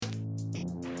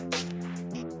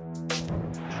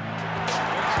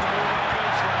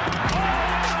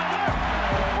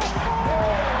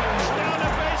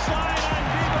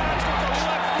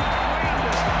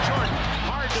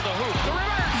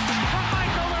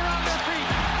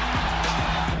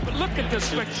Look at the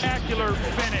spectacular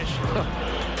finish.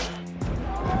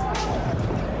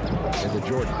 And the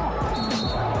Jordan.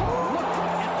 Look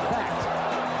at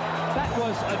that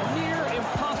was a near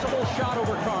impossible shot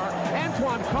over Carr.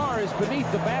 Antoine Carr is beneath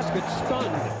the basket,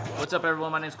 stunned. What's up,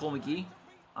 everyone? My name is Cole McGee.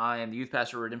 I am the youth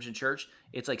pastor of Redemption Church.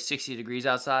 It's like 60 degrees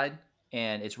outside,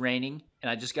 and it's raining, and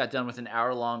I just got done with an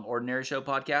hour-long Ordinary Show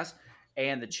podcast,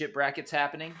 and the chip bracket's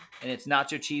happening, and it's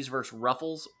nacho cheese versus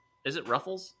Ruffles. Is it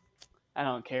Ruffles? I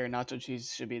don't care. Nacho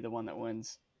cheese should be the one that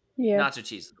wins. Yeah. Nacho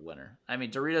cheese is the winner. I mean,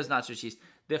 Doritos nacho cheese.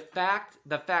 The fact,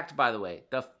 by the way,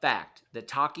 the fact that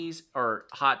Takis or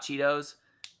hot Cheetos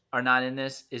are not in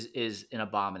this is an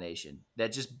abomination.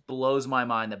 That just blows my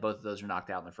mind that both of those are knocked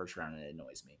out in the first round, and it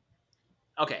annoys me.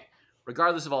 Okay,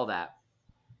 regardless of all that,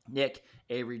 Nick,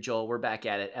 Avery, Joel, we're back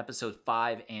at it. Episode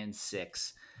 5 and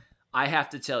 6. I have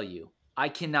to tell you, I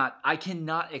cannot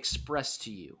express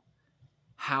to you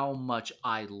how much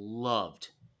I loved.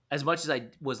 As much as I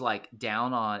was like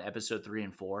down on episode 3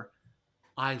 and 4,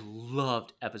 I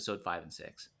loved episode 5 and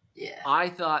 6. Yeah. I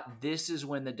thought this is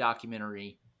when the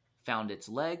documentary found its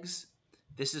legs.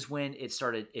 This is when it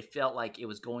started. It felt like it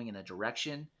was going in a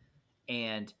direction,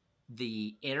 and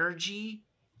the energy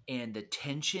and the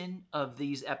tension of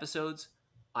these episodes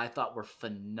I thought were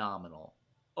phenomenal.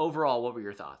 Overall, what were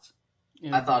your thoughts?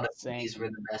 I thought these were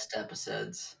the best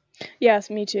episodes. Yes,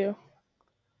 me too.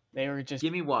 They were just.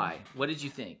 Give me why. What did you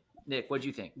think? Nick, what did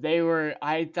you think?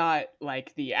 I thought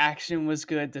like the action was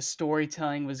good. The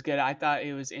storytelling was good. I thought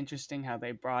it was interesting how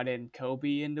they brought in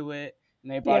Kobe into it,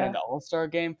 and they brought in the All-Star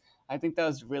game. I think that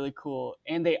was really cool.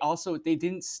 And they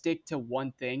didn't stick to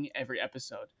one thing every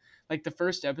episode. Like the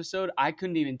first episode, I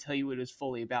couldn't even tell you what it was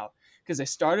fully about because they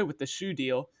started with the shoe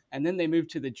deal, and then they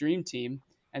moved to the Dream Team,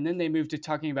 and then they moved to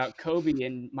talking about Kobe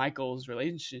and Michael's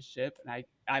relationship, and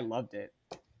I loved it.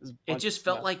 It just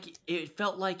felt like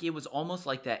it was almost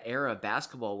like that era of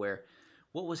basketball where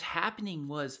what was happening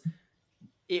was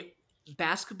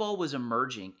basketball was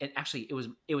emerging, and actually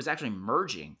it was actually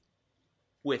merging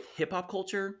with hip hop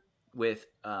culture, with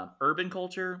urban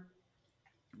culture,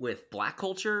 with black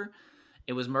culture.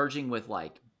 It was merging with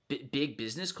like big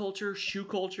business culture, shoe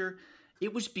culture.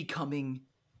 It was becoming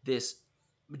this.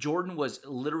 Jordan was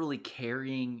literally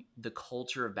carrying the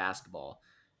culture of basketball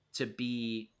to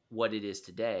be what it is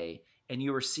today. And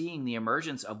you were seeing the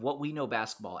emergence of what we know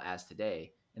basketball as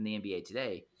today in the NBA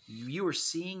today. You were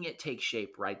seeing it take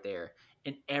shape right there.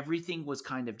 And everything was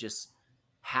kind of just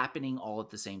happening all at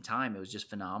the same time. It was just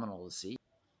phenomenal to see.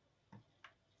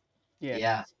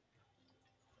 Yeah.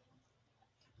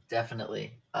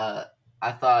 Definitely. I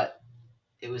thought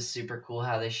it was super cool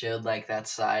how they showed like that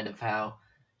side of how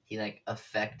he like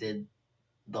affected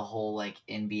the whole like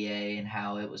NBA and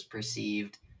how it was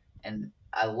perceived. And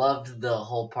I loved the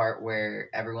whole part where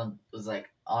everyone was like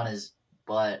on his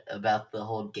butt about the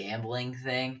whole gambling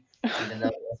thing, even though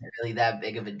it wasn't really that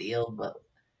big of a deal. But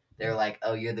they're like,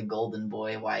 "Oh, you're the golden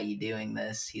boy. Why are you doing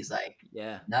this?" He's like,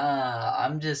 Yeah. "Nah,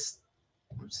 I'm just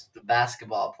a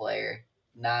basketball player,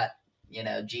 not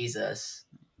Jesus."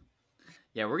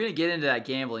 Yeah, we're gonna get into that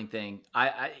gambling thing.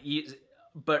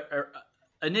 But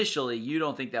initially, you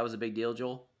don't think that was a big deal,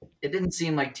 Joel? It didn't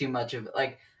seem like too much of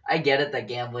like. I get it that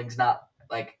gambling's not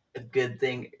like a good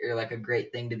thing or like a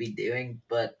great thing to be doing,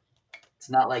 but it's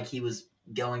not like he was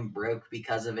going broke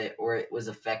because of it or it was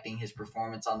affecting his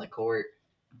performance on the court,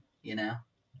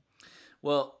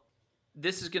 Well,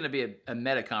 this is going to be a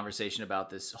meta conversation about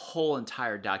this whole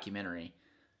entire documentary.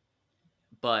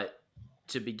 But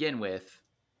to begin with,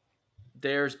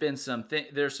 there's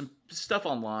some stuff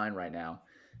online right now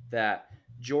that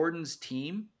Jordan's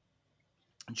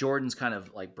kind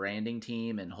of like branding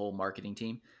team and whole marketing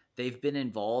team, they've been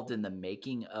involved in the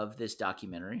making of this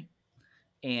documentary.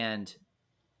 And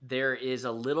there is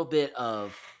a little bit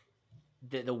of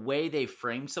the way they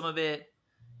framed some of it.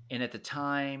 And at the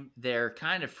time, they're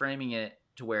kind of framing it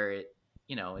to where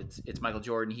it's Michael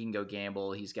Jordan. He can go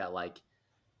gamble. He's got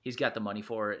the money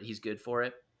for it. He's good for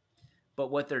it.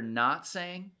 But what they're not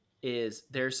saying is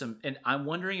there's some, and I'm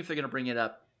wondering if they're going to bring it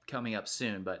up coming up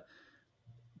soon, but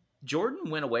Jordan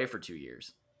went away for 2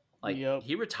 years.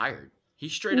 He retired. He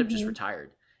straight up just retired.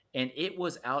 And it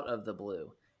was out of the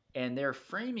blue. And they're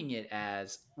framing it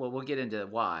as, well, we'll get into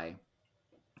why,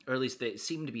 or at least they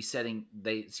seem to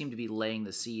be laying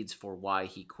the seeds for why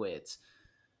he quits.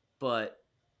 But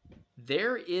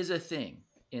there is a thing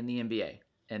in the NBA,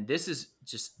 and this is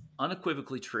just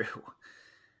unequivocally true.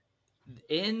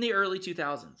 In the early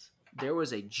 2000s, there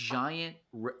was a giant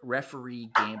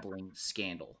referee gambling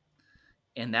scandal.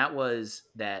 And that was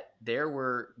that there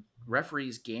were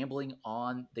referees gambling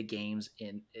on the games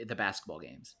in the basketball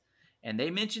games. And they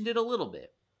mentioned it a little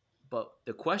bit. But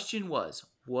the question was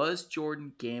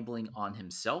Jordan gambling on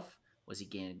himself? Was he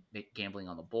gambling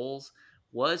on the Bulls?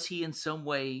 Was he in some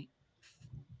way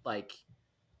like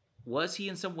was he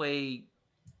in some way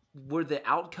were the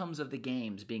outcomes of the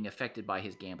games being affected by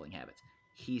his gambling habits?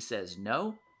 He says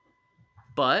no,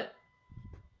 but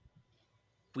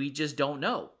we just don't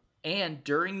know. And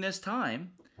during this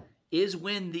time is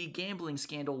when the gambling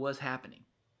scandal was happening.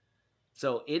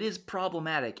 So it is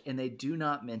problematic, and they do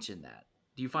not mention that.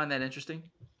 Do you find that interesting?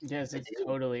 Yes, it's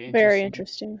totally interesting. Very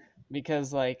interesting.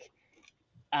 Because like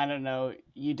I don't know,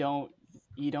 you don't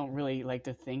really like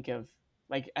to think of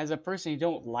like as a person you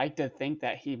don't like to think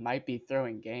that he might be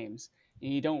throwing games.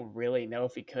 And you don't really know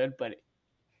if he could, but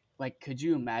like could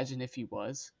you imagine if he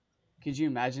was? Could you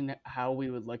imagine how we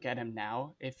would look at him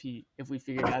now if we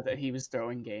figured out that he was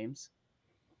throwing games?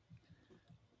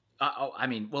 I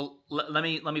mean, well, let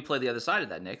me play the other side of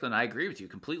that, Nick, and I agree with you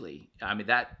completely. I mean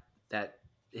that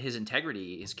his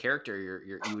integrity, his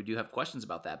character, you do have questions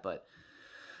about that, but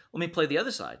let me play the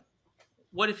other side.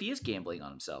 What if he is gambling on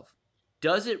himself?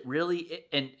 Does it really?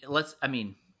 And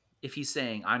if he's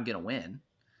saying I'm gonna win,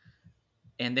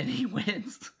 and then he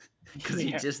wins because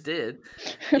he just did,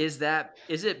 is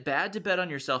it bad to bet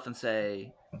on yourself and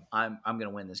say I'm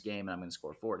gonna win this game and I'm gonna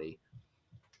score 40?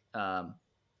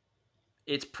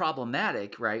 It's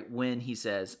problematic, right, when he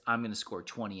says, I'm going to score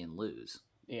 20 and lose.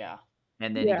 Yeah.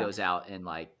 And then he goes out and,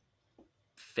 like,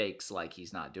 fakes like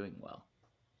he's not doing well.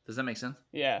 Does that make sense?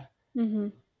 Yeah. Mm-hmm.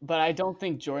 But I don't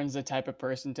think Jordan's the type of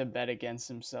person to bet against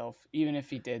himself. Even if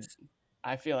he did,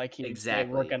 I feel like he would say,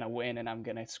 we're going to win and I'm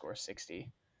going to score 60.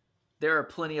 There are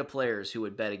plenty of players who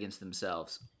would bet against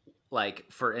themselves. Like,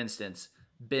 for instance,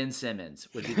 Ben Simmons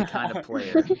would be the kind of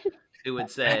player who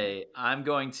would say, I'm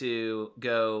going to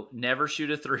go never shoot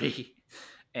a three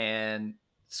and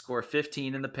score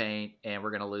 15 in the paint, and we're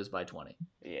going to lose by 20.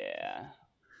 Yeah.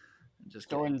 Just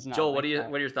kidding. Joel, what are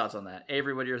your thoughts on that?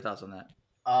 Avery, what are your thoughts on that?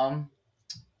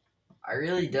 I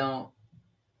really don't.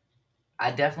 I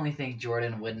definitely think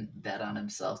Jordan wouldn't bet on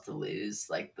himself to lose,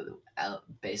 like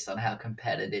based on how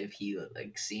competitive he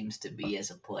like seems to be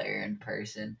as a player in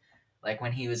person. Like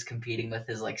when he was competing with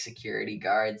his like security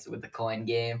guards with the coin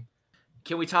game.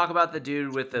 Can we talk about the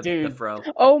dude with the fro?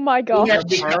 Oh my god! He has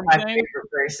become my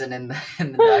favorite person in the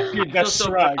documentary. The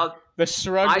shrug. The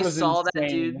shrug was insane. That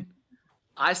dude.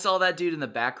 I saw that dude in the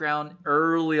background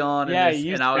early on. Yeah, in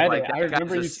this, and I was like, I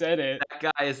remember you said it.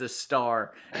 That guy is a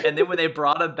star. And then when they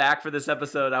brought him back for this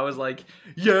episode, I was like,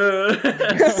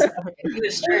 yes. He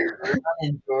was straight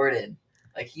running Jordan.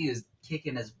 Like he was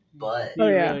kicking his butt. Oh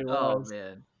yeah. Really oh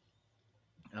man.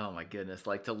 Oh my goodness!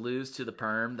 Like to lose to the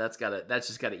perm, that's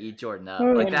just gotta eat Jordan up.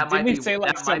 Oh, like And that might didn't be he say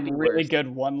like some really good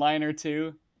one-liner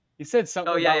too? He said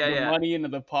something about the money into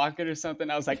the pocket or something.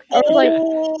 I was like,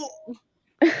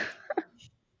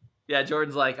 yeah,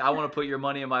 Jordan's like, I want to put your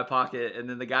money in my pocket, and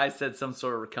then the guy said some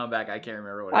sort of comeback. I can't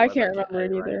remember what it was. I can't remember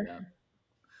it either.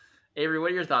 Avery,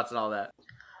 what are your thoughts on all that?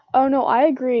 Oh no, I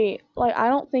agree. Like I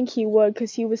don't think he would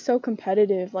because he was so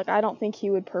competitive. Like I don't think he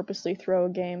would purposely throw a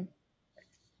game.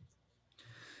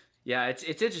 Yeah, it's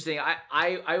interesting.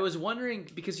 I was wondering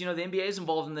because the NBA is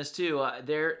involved in this too.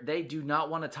 They do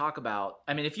not want to talk about.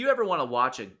 I mean, if you ever want to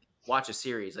watch a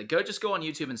series, like go on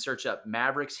YouTube and search up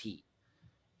Mavericks Heat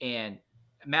and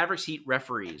Mavericks Heat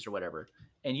referees or whatever,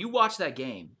 and you watch that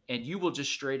game, and you will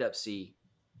just straight up see.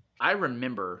 I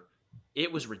remember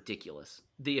it was ridiculous.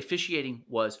 The officiating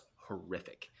was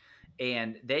horrific,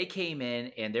 and they came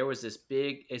in, and there was this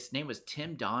big. His name was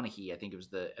Tim Donaghy, I think it was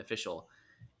the official.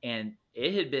 And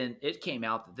it came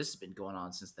out that this has been going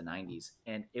on since the 90s,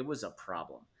 and it was a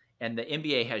problem. And the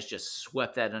NBA has just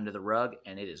swept that under the rug,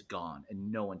 and it is gone,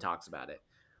 and no one talks about it.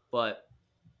 But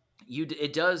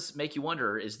it does make you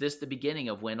wonder, is this the beginning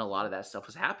of when a lot of that stuff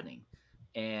was happening?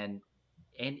 And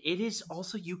it is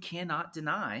also, you cannot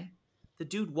deny the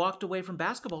dude walked away from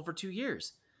basketball for 2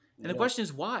 years. And the question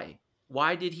is why?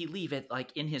 Why did he leave it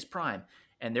like in his prime?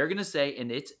 And they're going to say,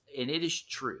 and it is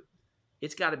true.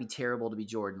 It's got to be terrible to be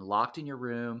Jordan, locked in your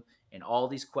room and all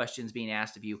these questions being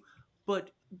asked of you.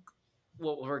 But,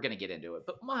 well, we're going to get into it.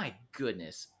 But my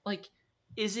goodness, like,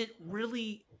 is it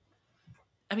really?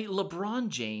 I mean, LeBron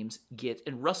James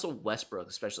and Russell Westbrook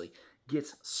especially,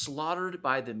 gets slaughtered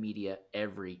by the media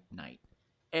every night.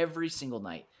 Every single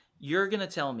night. You're going to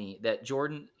tell me that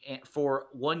Jordan, for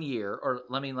 1 year, or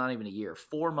let me not even a year,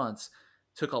 4 months,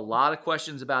 took a lot of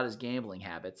questions about his gambling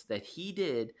habits that he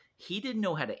didn't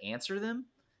know how to answer them.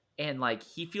 And like,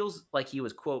 he feels like he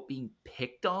was, quote, being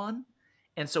picked on.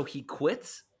 And so he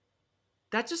quits.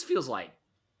 That just feels like,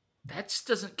 that just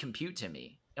doesn't compute to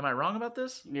me. Am I wrong about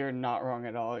this? You're not wrong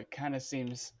at all. It kind of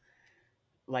seems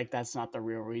like that's not the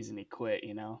real reason he quit,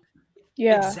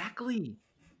 Yeah. Exactly.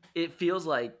 It feels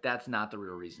like that's not the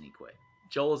real reason he quit.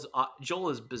 Joel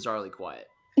is bizarrely quiet.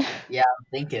 Yeah, I'm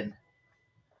thinking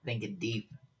deep.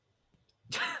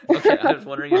 Okay, I was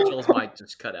wondering if Joel's mic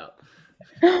just cut out.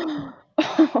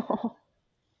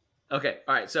 Okay,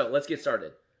 all right, so let's get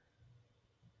started.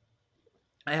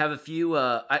 I have a few.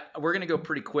 We're gonna go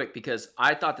pretty quick because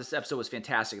I thought this episode was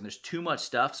fantastic, and there's too much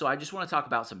stuff. So I just want to talk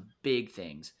about some big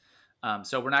things.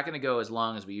 So we're not gonna go as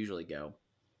long as we usually go.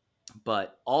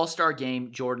 But All-Star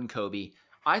Game, Jordan Kobe.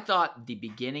 I thought the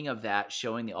beginning of that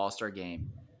showing the All-Star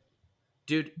Game,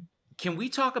 dude. Can we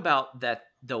talk about that?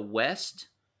 The West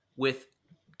with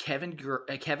Kevin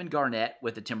Garnett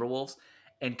with the Timberwolves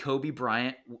and Kobe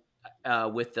Bryant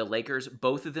with the Lakers,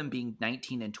 both of them being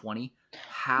 19 and 20.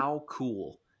 How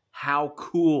cool! How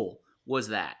cool was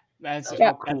that? That's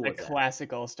Yeah. that's a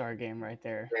classic All-Star game right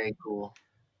there. Very cool.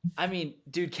 I mean,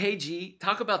 dude, KG,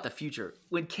 talk about the future.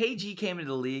 When KG came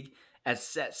into the league at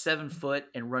 7 foot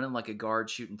and running like a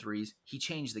guard, shooting threes, he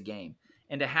changed the game.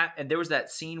 And there was that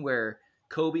scene where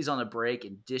Kobe's on a break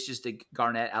and dishes to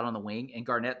Garnett out on the wing, and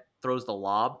Garnett throws the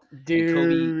lob, Dude,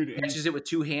 and Kobe catches it with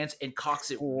 2 hands and cocks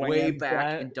it way slams back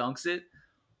that. and dunks it.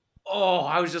 Oh,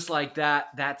 I was just like that.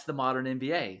 That's the modern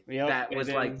NBA. Yep, that was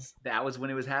it is. that was when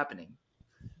it was happening.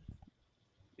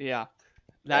 Yeah,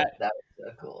 That was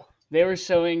so cool. they were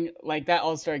showing like that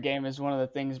All-Star game is one of the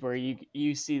things where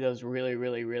you see those really,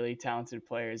 really, really talented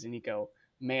players and you go,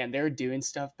 man, they were doing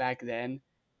stuff back then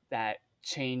that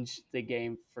changed the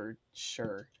game for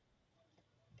sure.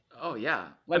 Oh yeah,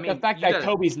 Like I mean, the fact you that gotta-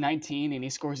 Kobe's 19 and he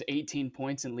scores 18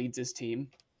 points and leads his team.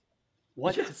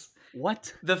 What? Yes.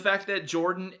 What? The fact that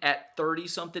Jordan at 30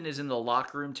 something is in the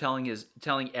locker room telling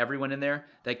everyone in there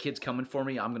that kid's coming for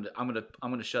me. I'm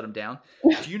gonna shut him down.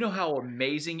 Do you know how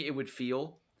amazing it would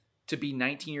feel to be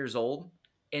 19 years old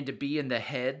and to be in the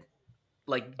head,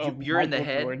 like Of you're in the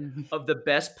Michael head Jordan. of the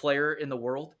best player in the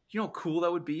world? You know how cool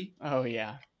that would be? Oh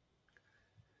yeah.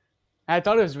 I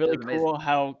thought it was really was amazing. cool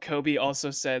how Kobe also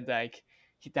said like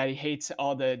that he hates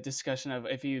all the discussion of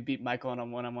if he would beat Michael in a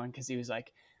one-on-one because he was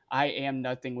like, I am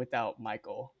nothing without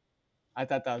Michael. I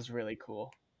thought that was really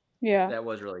cool. Yeah. That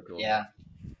was really cool. Yeah.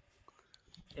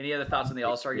 Any other thoughts on the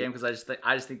All-Star game? Because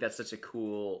I just think that's such a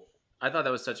cool. I thought that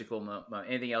was such a cool moment.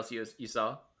 Anything else you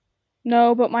saw?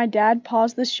 No, but my dad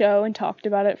paused the show and talked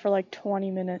about it for like 20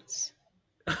 minutes.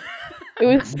 It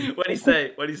was. What'd he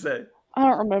say? What'd he say? I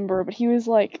don't remember, but he was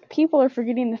like, people are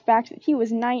forgetting the fact that he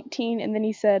was 19, and then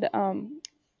he said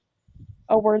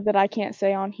a word that I can't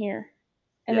say on here.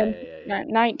 And Yeah.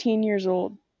 19 years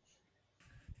old.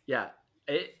 Yeah,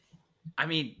 I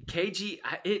mean, KG.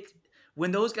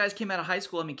 When those guys came out of high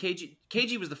school, I mean,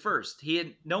 KG was the first.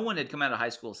 No one had come out of high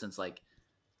school since like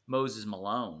Moses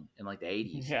Malone in like the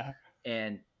 80s. Yeah.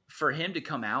 And for him to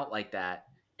come out like that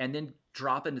and then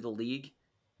drop into the league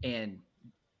and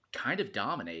kind of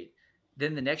dominate,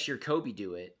 then the next year Kobe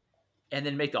do it and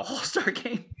then make the All-Star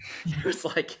game. It was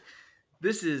like,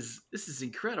 this is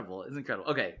incredible. It's incredible.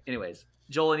 Okay, anyways,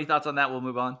 Joel, any thoughts on that? We'll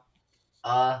move on.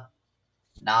 Nah,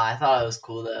 I thought it was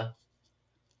cool though.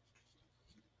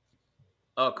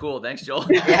 Oh, cool. Thanks, Joel.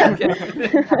 Yeah.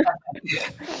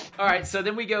 All right, so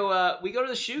then we go to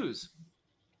the shoes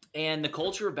and the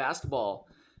culture of basketball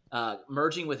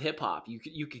merging with hip hop.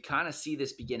 You could kind of see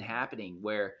this begin happening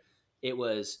where it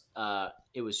was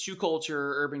shoe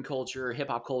culture, urban culture, hip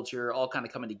hop culture, all kind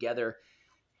of coming together,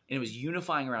 and it was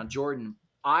unifying around Jordan.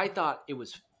 I thought it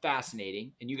was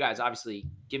fascinating, and you guys obviously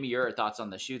give me your thoughts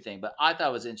on the shoe thing, but I thought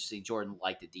it was interesting. Jordan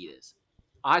liked Adidas.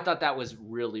 I thought that was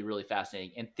really, really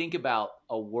fascinating. And think about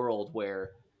a world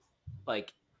where,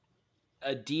 like,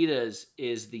 Adidas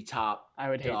is the top I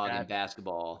would hate dog that. in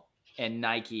basketball, and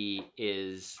Nike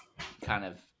has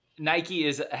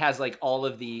like all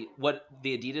of what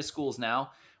the Adidas schools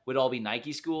now would all be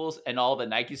Nike schools, and all the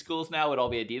Nike schools now would all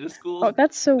be Adidas schools. Oh,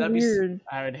 that's so That'd be weird.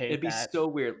 I would hate It'd be that. so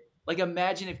weird. Like,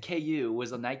 imagine if KU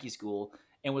was a Nike school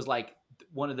and was like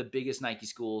one of the biggest Nike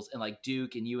schools, and like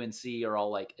Duke and UNC are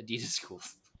all like Adidas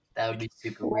schools. That would be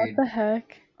super What weird. the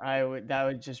heck? That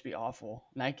would just be awful.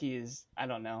 Nike is, I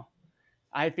don't know.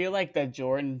 I feel like that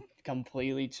Jordan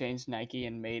completely changed Nike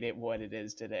and made it what it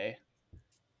is today.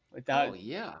 Without, Oh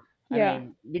yeah. Yeah. I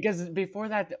mean, because before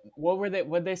that,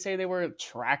 what'd they say they were?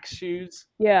 Track shoes?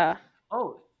 Yeah.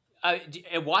 Oh,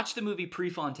 watch the movie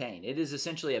Prefontaine. It is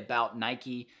essentially about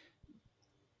Nike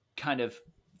kind of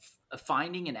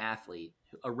finding an athlete,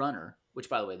 a runner, which,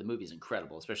 by the way, the movie is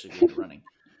incredible, especially if you're into running.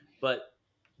 But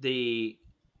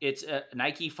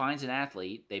Nike finds an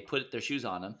athlete, they put their shoes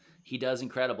on him, he does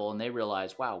incredible, and they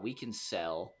realize, wow, we can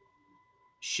sell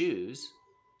shoes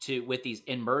with these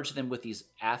and merge them with these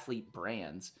athlete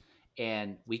brands.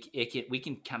 and we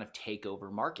can kind of take over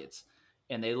markets.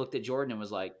 And they looked at Jordan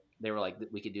and they were like,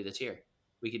 we could do this here.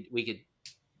 We could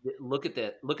look at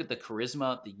the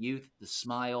charisma, the youth, the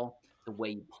smile, the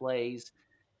way he plays,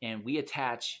 and we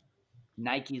attach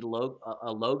Nike a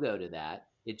logo to that.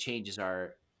 It changes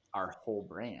our whole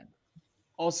brand.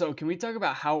 Also, can we talk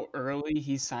about how early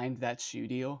he signed that shoe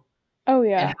deal? Oh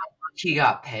And yeah. how much he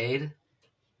got paid.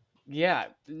 Yeah,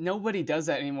 nobody does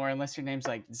that anymore unless your name's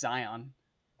like Zion.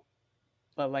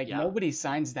 But like Yeah. nobody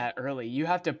signs that early. You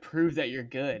have to prove that you're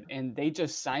good, and they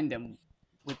just signed him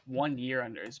with 1 year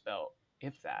under his belt,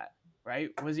 if that. Right?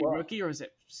 Was he rookie or was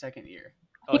it second year?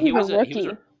 Oh, He was a rookie. He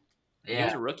was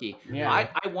Yeah. a rookie. Yeah.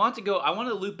 I want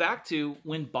to loop back to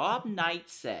when Bob Knight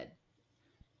said,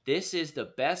 "This is the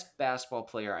best basketball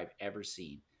player I've ever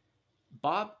seen."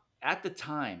 At the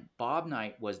time, Bob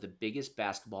Knight was the biggest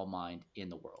basketball mind in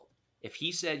the world. If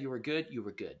he said you were good, you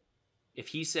were good. If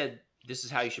he said this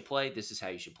is how you should play, this is how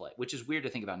you should play, which is weird to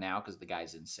think about now because the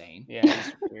guy's insane. Yeah,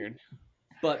 it's weird.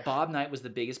 But Bob Knight was the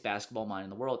biggest basketball mind in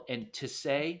the world. And to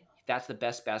say that's the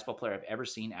best basketball player I've ever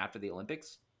seen after the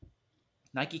Olympics,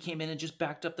 Nike came in and just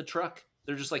backed up the truck.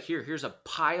 They're just like, here's a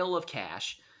pile of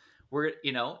cash.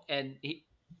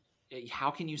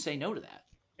 How can you say no to that?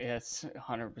 It's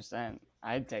 100%.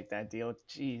 I'd take that deal.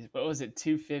 Jeez, what was it,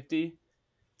 250?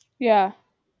 Yeah.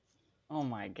 Oh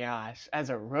my gosh, as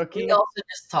a rookie, We also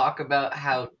just talk about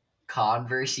how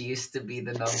Converse used to be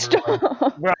the number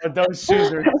one. bro, those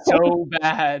shoes are so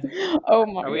bad. Oh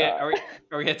my Are we god.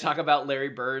 going to talk about Larry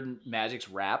Bird and Magic's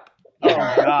rap? Oh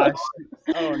gosh.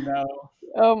 Oh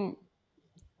no.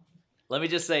 Let me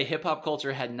just say, hip hop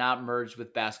culture had not merged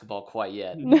with basketball quite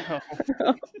yet. No.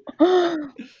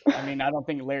 I mean, I don't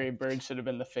think Larry Bird should have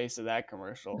been the face of that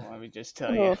commercial. Let me just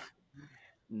tell you.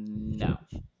 No.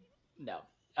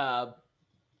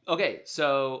 Okay,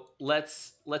 so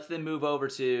let's then move over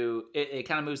to it.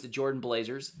 Kind of moves to Jordan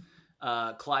Blazers.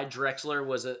 Clyde Drexler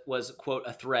was quote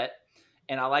a threat,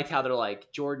 and I liked how they're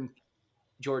like Jordan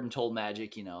told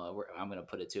Magic, I'm going to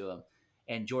put it to him,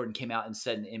 and Jordan came out and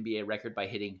set an NBA record by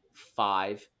hitting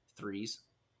 5 threes,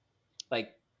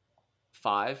 like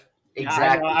 5.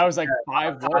 Exactly. I was like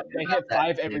 5. What? They hit That,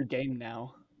 5 dude. every game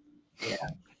now. Yeah.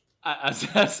 I was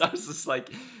just like,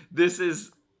 this is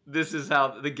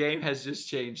how the game has just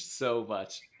changed so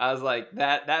much. I was like,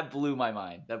 that blew my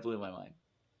mind. But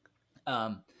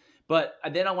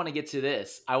then I want to get to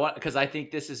this. Because I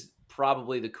think this is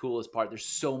probably the coolest part. There's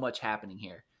so much happening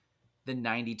here. The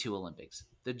 92 Olympics,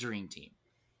 the Dream Team.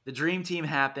 The Dream Team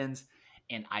happens,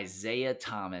 and Isaiah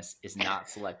Thomas is not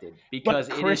selected because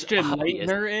But it Christian is obvious.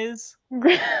 Laettner is?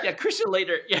 Yeah, Christian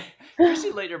Laettner. Yeah,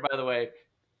 Christian Laettner, by the way.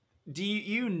 Do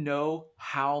you know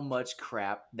how much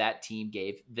crap that team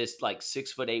gave this like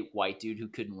 6'8" white dude who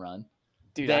couldn't run?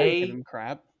 Dude, I give him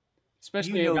crap.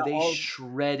 Especially They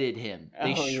shredded him.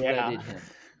 They shredded him.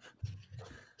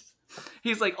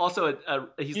 He's like also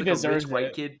he's like a rich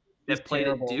white kid that played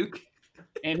terrible. at Duke.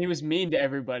 And he was mean to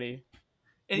everybody.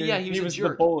 And yeah, he was a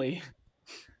jerk. The bully.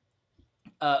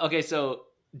 Okay, so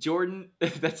Jordan,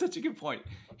 that's such a good point.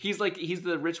 He's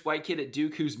the rich white kid at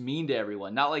Duke who's mean to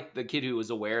everyone. Not like the kid who was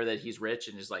aware that he's rich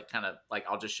and is like kind of like,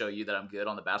 I'll just show you that I'm good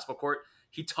on the basketball court.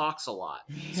 He talks a lot.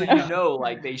 So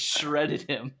like they shredded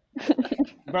him.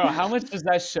 Bro, how much does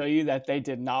that show you that they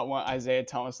did not want Isaiah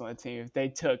Thomas on the team if they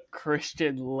took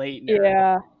Christian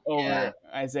Laettner over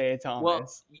Isaiah Thomas? Well,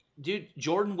 dude,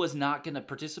 Jordan was not going to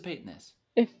participate in this.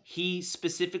 He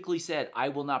specifically said, I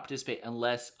will not participate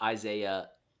unless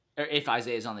if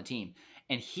Isaiah is on the team.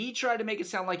 And he tried to make it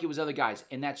sound like it was other guys,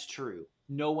 and that's true.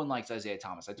 No one likes Isaiah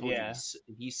Thomas. I told you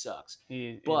he sucks.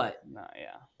 Dude,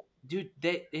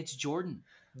 it's Jordan.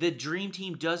 The Dream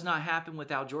Team does not happen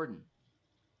without Jordan.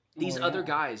 These other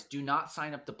guys do not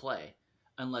sign up to play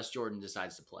unless Jordan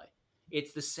decides to play.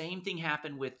 It's the same thing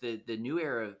happened with the new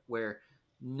era where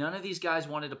none of these guys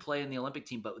wanted to play in the Olympic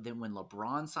team, but then when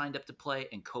LeBron signed up to play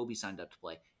and Kobe signed up to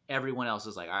play, everyone else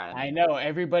was like, all right. I know.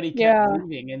 Everybody kept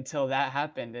leaving until that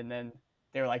happened, and then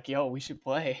they were like, yo, we should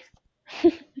play.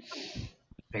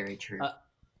 Very true.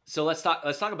 So let's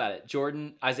talk about it.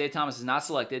 Isaiah Thomas is not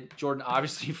selected. Jordan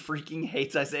obviously freaking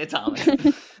hates Isaiah Thomas.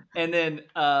 And then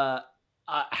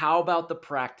how about the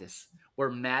practice where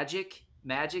Magic's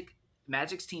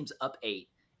team's up 8,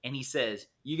 and he says,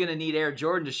 you're going to need Air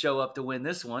Jordan to show up to win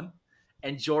this one.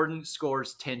 And Jordan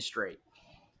scores 10 straight.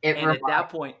 At that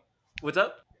point, what's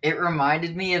up? It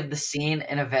reminded me of the scene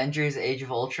in Avengers Age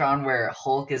of Ultron where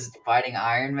Hulk is fighting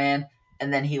Iron Man,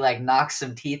 and then he like knocks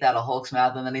some teeth out of Hulk's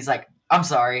mouth, and then he's like, I'm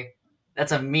sorry.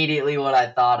 That's immediately what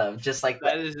I thought of. Just like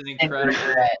that is an incredible.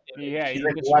 Yeah, he's you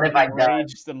like, could what have I done?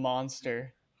 the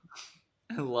monster.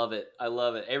 I love it. I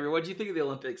love it. Avery, what do you think of the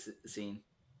Olympics scene?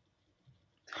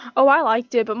 Oh, I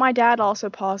liked it, but my dad also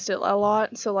paused it a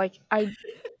lot, so like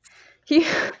he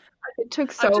it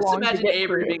took so I just long to imagine get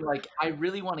Avery through. being like, "I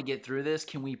really want to get through this.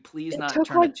 Can we please It not took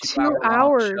turn a like 2 2-hour long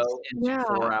hours. show into Yeah.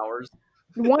 4 hours?"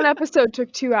 One episode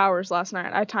took 2 hours last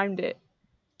night. I timed it.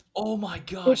 Oh my It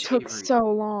gosh, took Avery,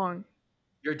 so long.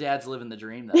 your dad's living the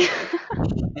dream though.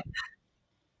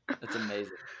 That's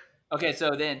amazing. Okay,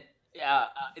 so then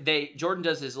Jordan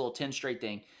does his little 10 straight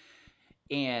thing,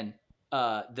 and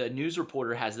the news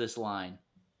reporter has this line.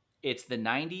 It's the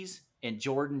 90s, and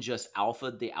Jordan just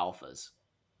alphaed the alphas.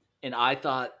 And I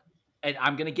thought, and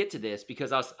I'm gonna get to this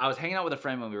because I was hanging out with a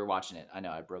friend when we were watching it. I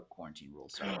know I broke quarantine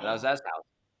rules, sorry, but I was at his house,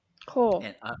 Cool.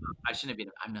 and I shouldn't have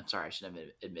been. I'm sorry, I shouldn't have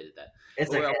admitted that. It's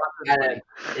But we were okay. watching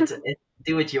with a buddy.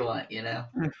 Do what you want, you know.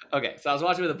 Okay, so I was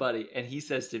watching with a buddy, and he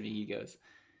says to me,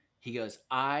 he goes,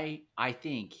 I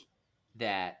think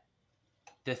that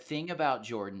the thing about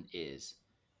Jordan is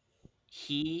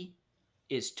he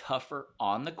is tougher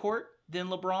on the court than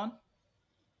LeBron.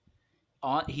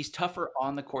 He's tougher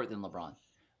on the court than LeBron,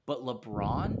 but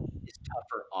LeBron is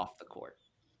tougher off the court.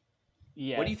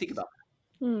 Yeah. What do you think about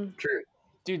that? True.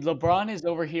 Dude, LeBron is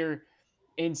over here,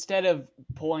 instead of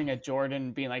pulling a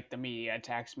Jordan, being like the media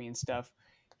attacks me and stuff,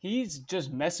 he's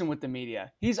just messing with the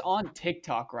media. He's on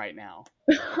TikTok right now.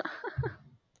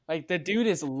 Like, the dude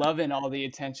is loving all the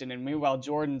attention, and meanwhile,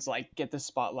 Jordan's like, get the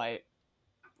spotlight.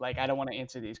 Like, I don't want to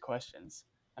answer these questions.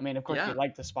 I mean, of course, Yeah. he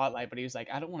liked the spotlight, but he was like,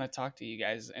 I don't want to talk to you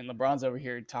guys. And LeBron's over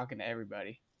here talking to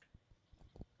everybody.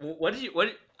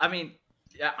 I mean,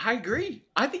 yeah, I agree.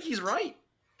 I think he's right.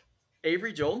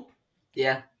 Avery, Joel?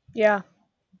 Yeah. Yeah.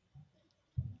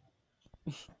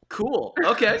 Cool.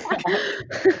 Okay.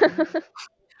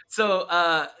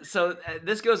 So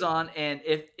this goes on, and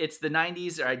if it's the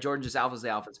 90s, all right, Jordan just alphas the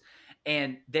alphas,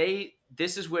 and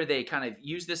this is where they kind of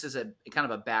use this as a kind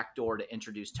of a backdoor to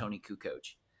introduce Tony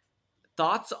Kukoc.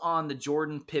 Thoughts on the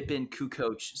Jordan Pippen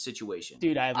Kukoc situation?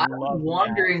 Dude, I'm love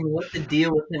wondering what the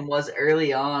deal with him was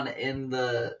early on in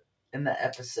the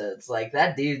episodes. Like,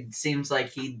 that dude seems like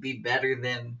he'd be better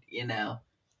than,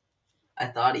 I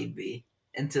thought he'd be.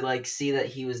 And to like see that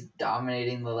he was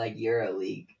dominating the like Euro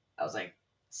League, I was like,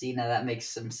 see, now that makes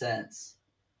some sense.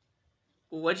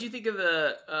 What do you think of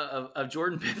of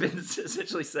Jordan Pippen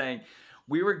essentially saying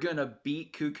we were gonna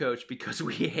beat Kukoc because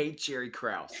we hate Jerry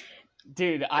Krause?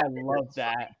 Dude, I love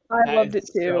that. I loved it is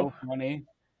too. So funny.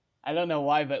 I don't know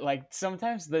why, but like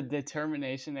sometimes the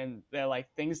determination and the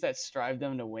like things that strive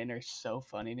them to win are so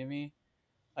funny to me.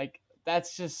 Like,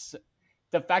 that's just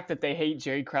the fact that they hate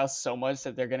Jerry Krause so much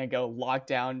that they're gonna go lock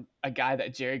down a guy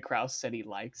that Jerry Krause said he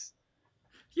likes.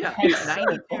 Yeah, That's so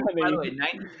 92. By the funny. way,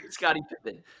 92 Scottie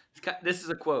Pippen. This is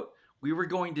a quote. We were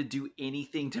going to do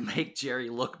anything to make Jerry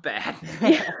look bad.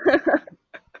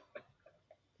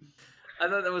 I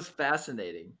thought that was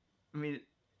fascinating. I mean,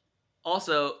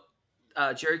 also,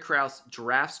 Jerry Krause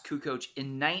drafts Kukoc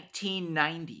in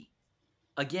 1990.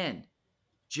 Again,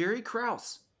 Jerry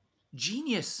Krause,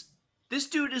 genius. This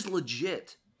dude is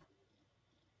legit.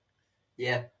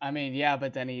 Yeah. I mean, yeah,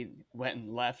 but then he went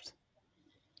and left.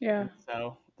 Yeah.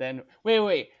 So then,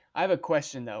 wait. I have a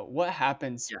question though. What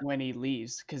happens Yeah. when he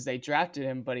leaves? Because they drafted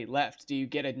him, but he left. Do you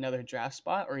get another draft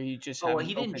spot, or you just have Oh, an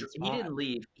he open didn't. spot? He didn't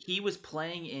leave. He was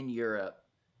playing in Europe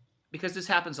because this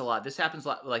happens a lot. This happens a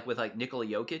lot, like with like Nikola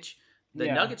Jokic. The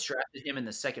Yeah. Nuggets drafted him in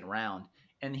the second round,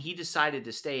 and he decided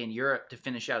to stay in Europe to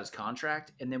finish out his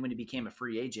contract. And then when he became a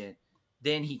free agent,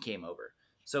 then he came over.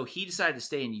 So he decided to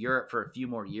stay in Europe for a few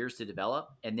more years to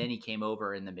develop, and then he came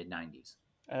over in the mid '90s.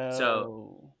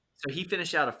 Oh. So he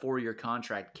finished out a 4-year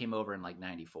contract, came over in like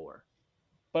 '94.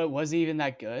 But was he even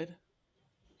that good?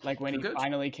 Like when Kukoc? he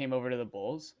finally came over to the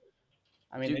Bulls?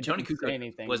 I mean, Dude, they Tony didn't say Kukoc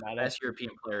anything was the about it. best European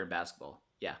player in basketball.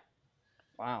 Yeah.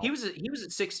 Wow. He was a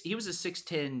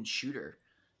 6'10" shooter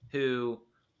who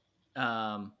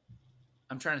I'm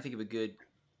trying to think of a good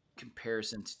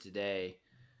comparison to today.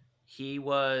 He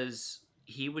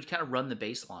would kind of run the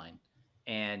baseline,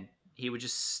 and he would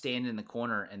just stand in the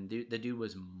corner, and the dude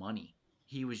was money.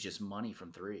 He was just money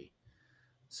from three.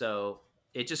 So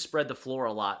it just spread the floor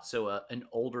a lot, so an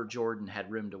older Jordan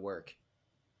had room to work.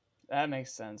 That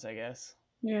makes sense, I guess.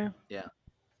 Yeah. Yeah.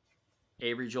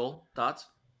 Avery, Joel, thoughts?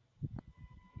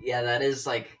 Yeah, that is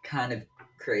like kind of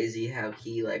crazy how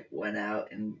he like went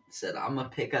out and said, I'm gonna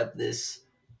pick up this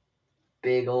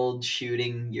big old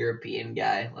shooting European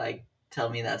guy. Like, tell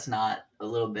me that's not a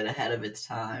little bit ahead of its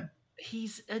time.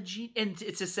 He's a genius. And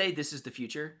it's to say this is the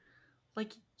future.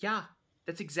 Like, yeah,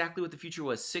 that's exactly what the future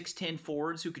was. 6'10"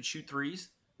 forwards who could shoot threes.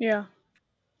 Yeah.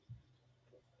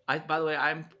 By the way,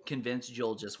 I'm convinced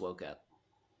Joel just woke up.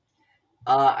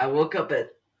 I woke up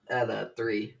at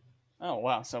 3. Oh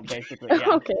wow, so basically, yeah.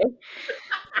 Okay.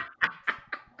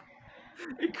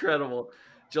 Incredible.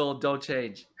 Joel, don't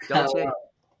change. Don't Oh, change.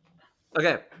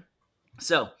 Okay.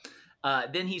 So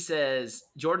then he says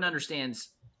Jordan understands.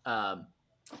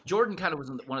 Jordan kind of was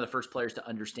one of the first players to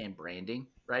understand branding,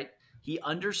 right? He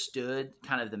understood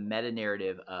kind of the meta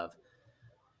narrative of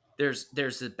there's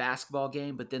the basketball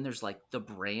game, but then there's like the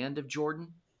brand of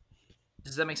Jordan.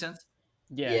 Does that make sense?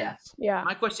 Yeah. Yes. Yeah.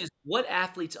 My question is, what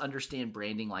athletes understand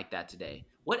branding like that today?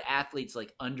 What athletes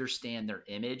like understand their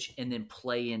image and then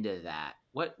play into that?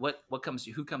 What comes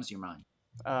to who comes to your mind?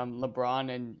 LeBron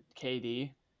and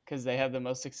KD, because they have the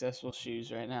most successful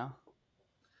shoes right now.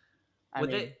 I Would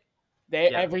mean, they?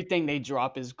 they Yeah. everything they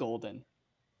drop is golden.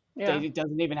 Yeah. It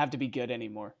doesn't even have to be good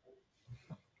anymore.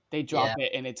 They drop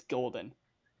it and it's golden.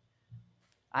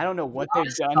 I don't know what Giannis they've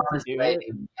is done on to his do way, it,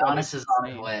 dude. but Giannis it's is on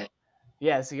his insane. way.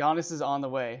 Yes, Giannis is on the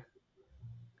way.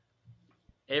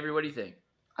 Avery, what do you think?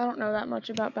 I don't know that much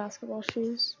about basketball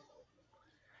shoes.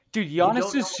 Dude, You don't know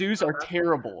Giannis's shoes are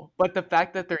terrible, but the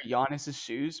fact that they're Giannis's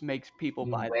shoes makes people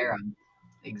You buy them. wear them.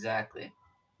 Exactly.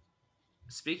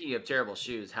 Speaking of terrible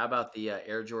shoes, how about the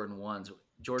Air Jordan 1s?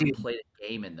 Jordan Dude, played a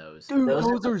game in those. Dude, those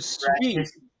those are are the sweet.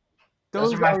 freshest.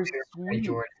 Those Those are my are favorite Air sweet.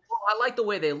 Jordan. Well, I like the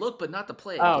way they look, but not to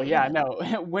play a Oh game yeah, in.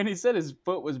 no. When he said his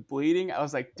foot was bleeding, I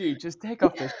was like, dude, just take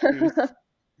off those shoes.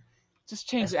 Just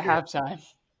change That's at true. halftime.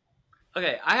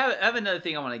 Okay, I have another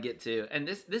thing I want to get to, and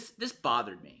this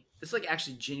bothered me. This like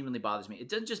actually genuinely bothers me. It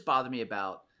doesn't just bother me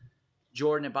about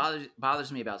Jordan. It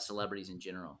bothers me about celebrities in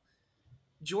general.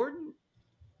 Jordan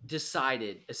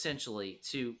decided essentially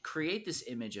to create this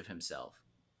image of himself,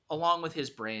 along with his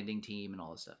branding team and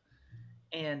all this stuff.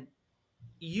 And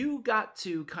you got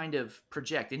to kind of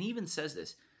project, and he even says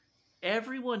this.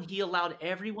 He allowed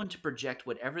everyone to project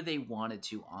whatever they wanted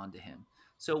to onto him.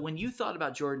 So when you thought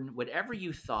about Jordan, whatever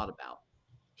you thought about,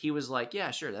 he was like,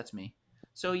 yeah, sure, that's me.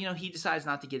 So, he decides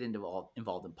not to get involved in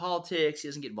politics. He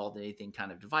doesn't get involved in anything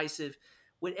kind of divisive.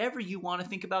 Whatever you want to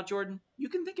think about Jordan, you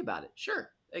can think about it. Sure,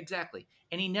 exactly.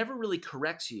 And he never really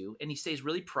corrects you, and he stays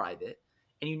really private,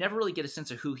 and you never really get a sense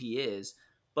of who he is,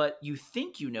 but you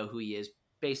think you know who he is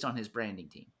based on his branding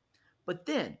team. But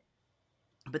then,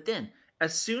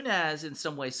 as soon as in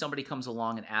some way somebody comes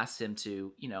along and asks him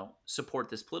to, support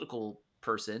this political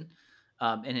person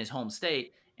in his home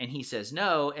state, and he says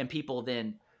no, and people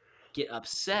then get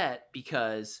upset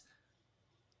because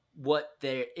what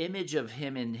their image of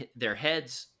him in their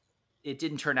heads, it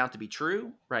didn't turn out to be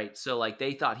true, right? So like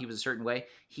they thought he was a certain way,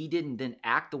 he didn't then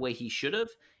act the way he should have,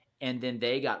 and then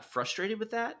they got frustrated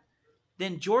with that.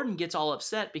 Then Jordan gets all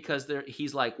upset because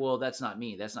he's like, well, that's not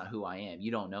me, that's not who I am,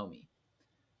 you don't know me.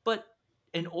 But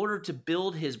in order to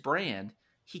build his brand,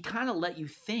 he kind of let you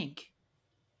think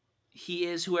he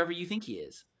is whoever you think he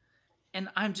is. And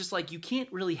I'm just like, you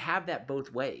can't really have that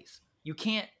both ways. You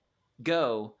can't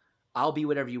go, I'll be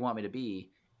whatever you want me to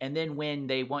be. And then when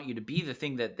they want you to be the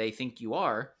thing that they think you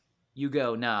are, you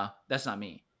go, nah, that's not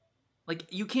me. Like,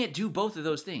 you can't do both of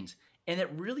those things. And it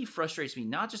really frustrates me,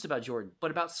 not just about Jordan, but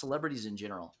about celebrities in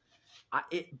general.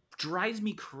 It drives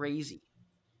me crazy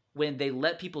when they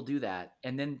let people do that,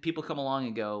 and then people come along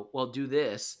and go, well, do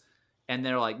this. And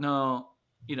they're like, no,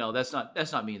 that's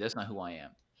not me. That's not who I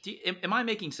am. Am I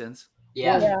making sense?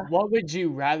 Yeah. Well, Yeah.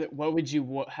 what would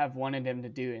you have wanted him to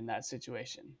do in that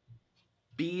situation?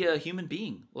 Be a human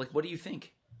being. Like, what do you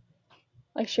think?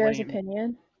 Like share What his do you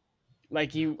opinion.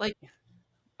 like? Like,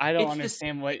 I don't it's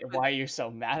understand why you're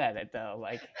so mad at it though.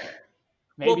 Like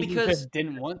well, maybe he just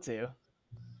didn't want to.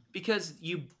 because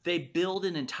they build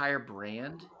an entire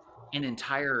brand,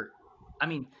 I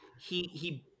mean,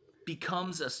 he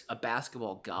becomes a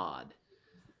basketball god.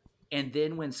 And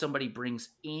then when somebody brings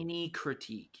any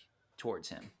critique towards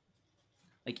him,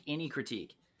 like any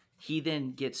critique, he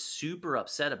then gets super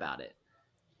upset about it.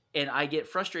 And I get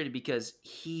frustrated because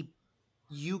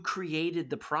you created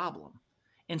the problem.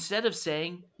 Instead of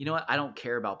saying, you know what, I don't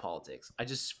care about politics. I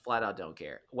just flat out don't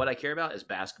care. What I care about is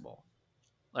basketball.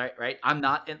 Right? I'm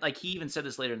not, and like he even said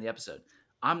this later in the episode.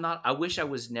 I wish I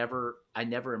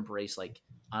never embraced like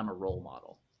I'm a role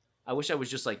model. I wish I was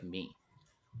just like me.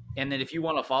 And then if you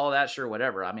want to follow that, sure,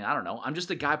 whatever. I mean, I don't know. I'm just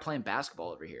a guy playing basketball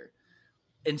over here.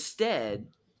 Instead,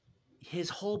 his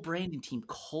whole branding team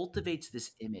cultivates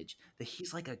this image that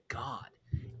he's like a god.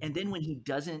 And then when he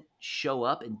doesn't show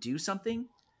up and do something,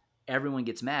 everyone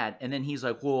gets mad. And then he's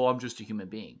like, well, I'm just a human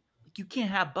being. Like, you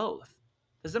can't have both.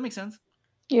 Does that make sense?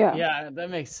 Yeah. Yeah, that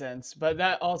makes sense. But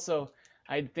that also,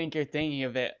 I think you're thinking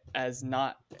of it as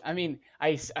not. I mean,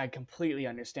 I completely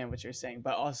understand what you're saying,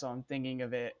 but also I'm thinking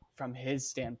of it from his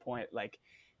standpoint. Like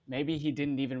maybe he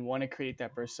didn't even want to create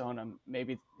that persona.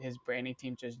 Maybe his branding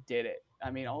team just did it.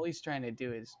 I mean, all he's trying to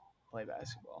do is play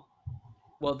basketball.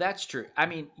 Well, that's true. I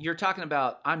mean, you're talking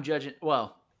about I'm judging.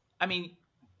 Well, I mean,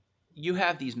 you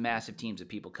have these massive teams of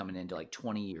people coming into like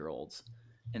 20-year-olds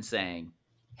and saying,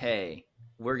 "Hey,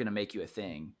 we're going to make you a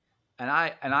thing." And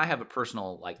I have a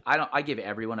personal like I give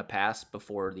everyone a pass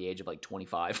before the age of like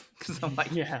 25 because I'm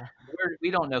like, Yeah.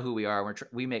 we don't know who we are.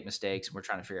 We make mistakes and we're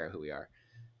trying to figure out who we are.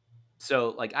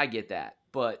 So like I get that,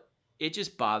 but it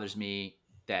just bothers me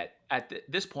that at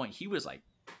this point he was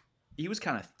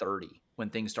kind of 30 when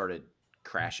things started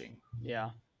crashing. Yeah.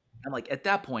 I'm like, at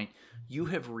that point, you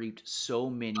have reaped so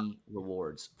many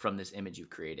rewards from this image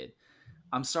you've created.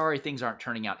 I'm sorry things aren't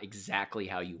turning out exactly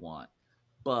how you want,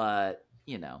 but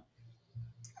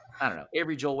I don't know.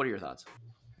 Avery, Joel, what are your thoughts?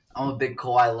 I'm a big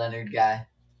Kawhi Leonard guy.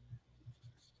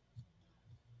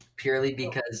 Purely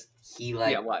because he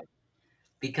Why?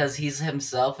 because he's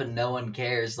himself and no one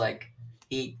cares. Like,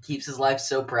 he keeps his life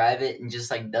so private and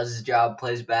just like does his job,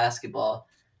 plays basketball.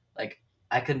 Like,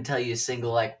 I couldn't tell you a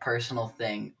single like personal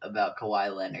thing about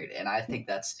Kawhi Leonard, and I think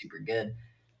that's super good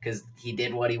because he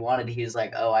did what he wanted. He was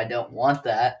like, "Oh, I don't want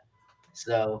that,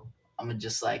 so I'm gonna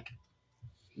just like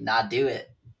not do it."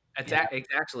 It's You know? it's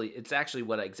actually exactly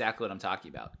what I'm talking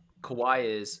about. Kawhi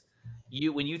is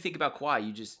you when you think about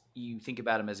Kawhi, you think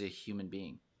about him as a human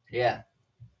being. Yeah,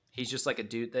 He's just like a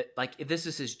dude that like this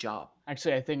is his job.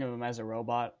 Actually, I think of him as a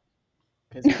robot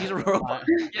because He's a robot.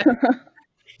 Yeah,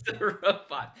 he's a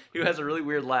robot who has a really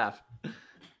weird laugh.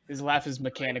 His laugh is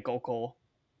mechanical, Cole.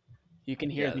 You can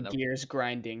hear Yeah, the gears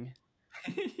grinding.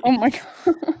 Oh my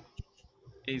god.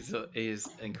 He's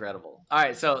incredible. All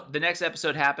right, so the next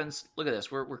episode happens. Look at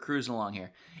this. We're cruising along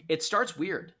here. It starts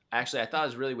weird. Actually, I thought it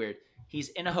was really weird. He's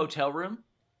in a hotel room,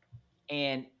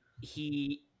 and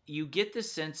you get this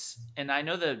sense, and I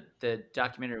know the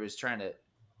documentary was trying to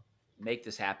make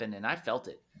this happen, and I felt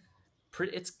it.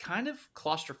 It's kind of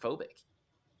claustrophobic.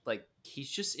 Like he's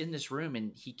just in this room,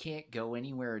 and he can't go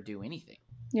anywhere or do anything.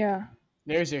 Yeah.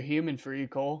 There's your human for you,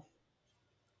 Cole.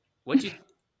 What'd you?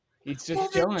 He's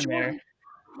just chilling there.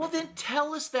 Well, then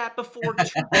tell us that before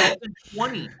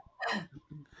 2020.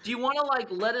 Do you want to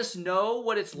like let us know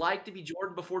what it's like to be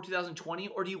Jordan before 2020,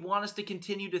 or do you want us to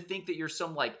continue to think that you're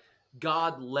some like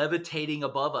God levitating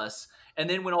above us? And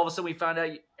then when all of a sudden we find out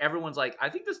everyone's like, I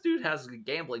think this dude has a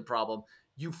gambling problem,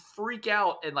 you freak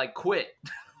out and like quit.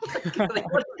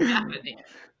 Like, what is happening?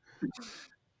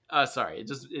 Sorry, it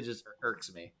just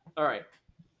irks me. All right,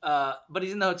 but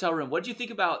he's in the hotel room. What do you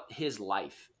think about his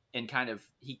life and kind of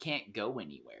he can't go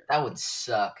anywhere? that would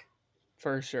suck.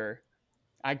 For sure.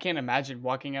 I can't imagine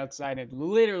walking outside and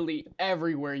literally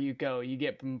everywhere you go, you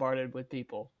get bombarded with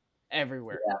people.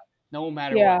 Everywhere. Yeah. No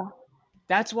matter Yeah.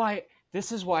 what.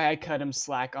 This is why I cut him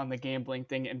slack on the gambling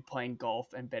thing and playing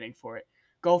golf and betting for it.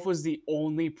 Golf was the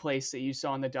only place that you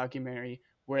saw in the documentary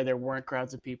where there weren't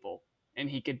crowds of people and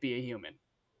he could be a human.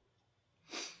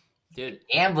 Dude,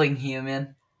 Gambling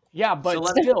human. Yeah, but So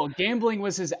still, gambling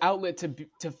was his outlet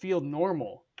to feel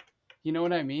normal. You know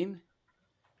what I mean?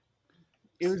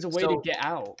 It was a way to get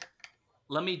out.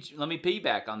 Let me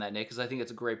piggyback on that, Nick, because I think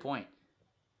it's a great point.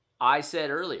 I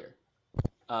said earlier,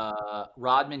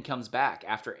 Rodman comes back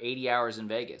after 80 hours in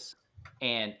Vegas,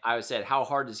 and I said, how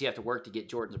hard does he have to work to get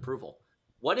Jordan's approval?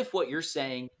 What if what you're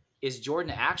saying is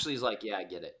Jordan actually is like, yeah, I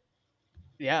get it.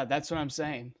 Yeah, that's what I'm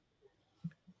saying.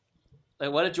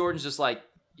 Like, what if Jordan's just like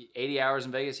 80 hours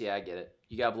in Vegas? Yeah, I get it.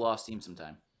 You gotta blow off steam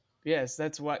sometime. Yes,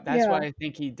 that's why I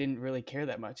think he didn't really care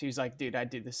that much. He was like, dude,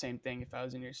 I'd do the same thing if I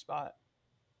was in your spot.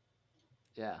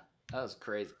 Yeah, that was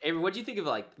crazy. Avery, what do you think of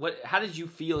how did you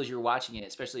feel as you're watching it,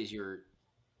 especially as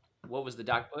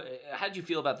how did you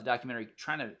feel about the documentary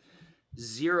trying to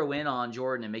zero in on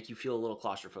Jordan and make you feel a little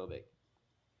claustrophobic?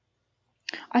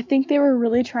 I think they were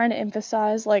really trying to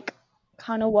emphasize like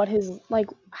kind of what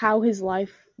how his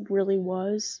life really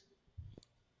was.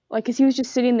 Like, cause he was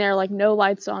just sitting there like no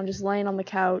lights on, just laying on the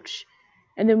couch,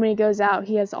 and then when he goes out,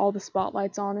 he has all the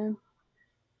spotlights on him.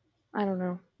 I don't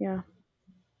know. Yeah.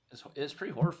 It's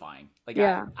pretty horrifying. Like,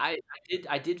 Yeah. I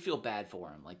did feel bad for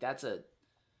him. Like, that's a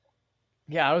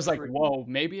Yeah, I was like, whoa,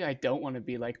 maybe I don't want to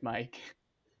be like Mike.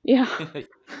 Yeah.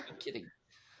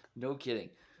 No kidding.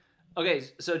 Okay,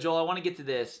 so Joel, I want to get to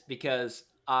this because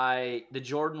the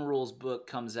Jordan Rules book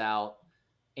comes out,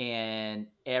 and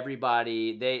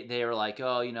everybody they were like,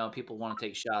 oh, people want to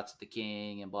take shots at the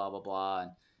king and blah blah blah,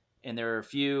 and there are a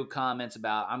few comments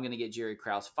about I'm going to get Jerry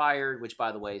Krause fired, which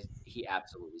by the way he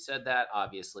absolutely said that.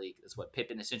 Obviously, that's what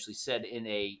Pippen essentially said in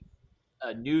a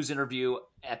news interview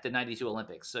at the '92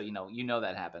 Olympics. So you know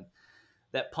that happened.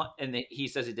 That punt, and he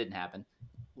says it didn't happen.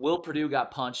 Will Purdue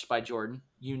got punched by Jordan.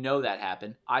 You know that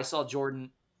happened. I saw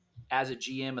Jordan as a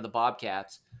GM of the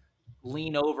Bobcats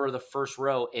lean over the first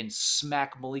row and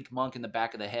smack Malik Monk in the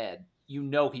back of the head. You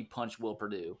know he punched Will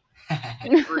Purdue.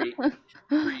 Free.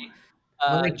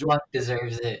 Malik Jordan, Monk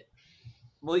deserves it.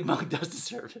 Malik Monk does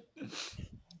deserve it.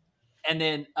 And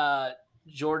then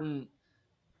Jordan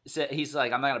said, he's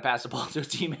like, I'm not going to pass the ball to a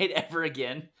teammate ever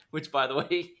again, which, by the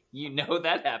way, you know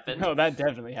that happened. No, that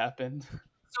definitely happened.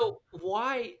 So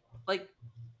why, like,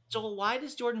 Joel, why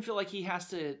does Jordan feel like he has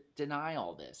to deny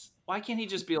all this? Why can't he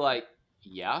just be like,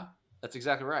 yeah, that's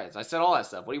exactly right. I said all that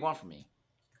stuff. What do you want from me?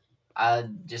 I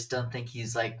just don't think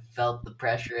he's like felt the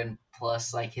pressure, and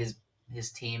plus like his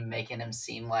team making him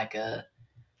seem like a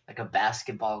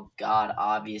basketball god.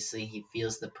 Obviously, he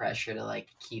feels the pressure to like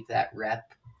keep that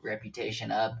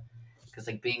reputation up, because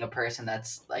like being a person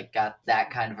that's like got that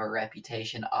kind of a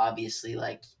reputation, obviously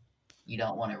like you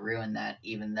don't want to ruin that.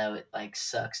 Even though it like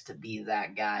sucks to be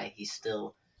that guy, he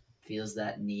still feels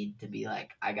that need to be like,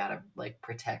 I gotta like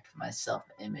protect my self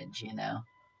image, you know.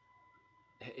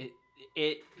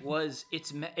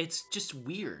 It's just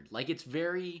weird. Like, it's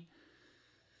very.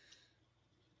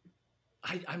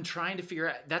 I'm trying to figure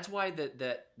out. That's why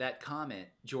that comment,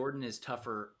 Jordan is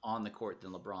tougher on the court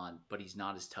than LeBron, but he's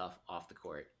not as tough off the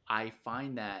court. I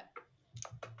find that,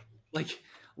 like,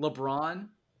 LeBron,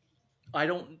 I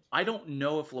don't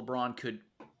know if LeBron could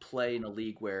play in a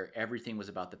league where everything was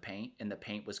about the paint and the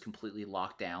paint was completely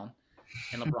locked down,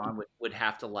 and LeBron would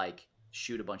have to like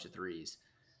shoot a bunch of threes.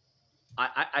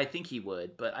 I think he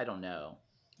would, but I don't know.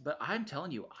 But I'm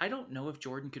telling you, I don't know if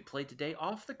Jordan could play today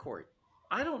off the court.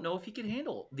 I don't know if he could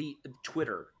handle the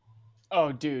Twitter.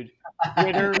 Oh, dude,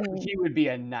 Twitter, he would be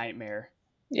a nightmare.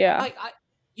 Yeah. Like,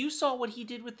 you saw what he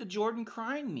did with the Jordan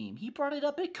crying meme. He brought it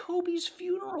up at Kobe's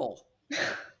funeral.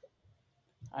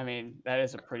 I mean, that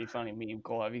is a pretty funny meme.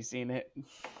 Cole, have you seen it?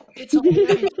 It's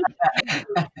hilarious.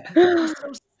 He's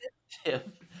so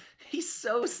sensitive. He's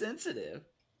so sensitive.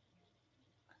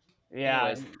 Yeah.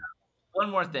 Anyways, one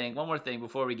more thing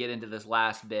before we get into this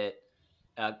last bit,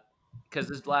 because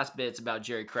this last bit's about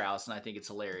Jerry Krause, and I think it's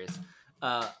hilarious.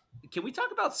 Can we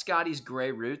talk about Scotty's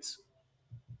gray roots?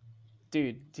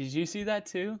 Dude, did you see that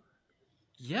too?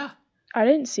 Yeah. I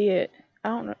didn't see it. I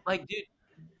don't know. Like, dude,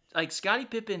 like Scottie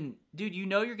Pippen, dude, you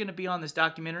know you're going to be on this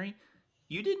documentary.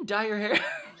 You didn't dye your hair.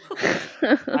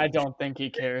 I don't think he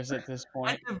cares at this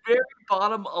point. At the very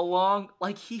bottom along,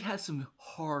 like, he has some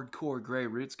hardcore gray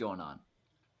roots going on.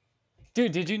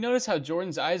 Dude, did you notice how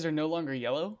Jordan's eyes are no longer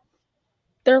yellow?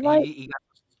 They're like He got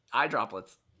eye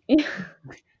droplets.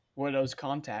 What are those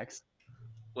contacts?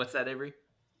 What's that, Avery?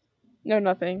 No,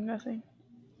 nothing.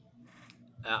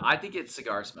 I think it's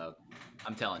cigar smoke.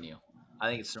 I'm telling you. I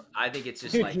think it's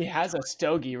just Dude, like he has a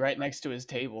stogie right next to his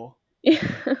table. Yeah.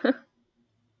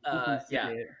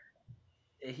 yeah.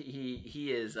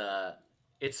 He is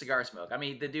it's cigar smoke. I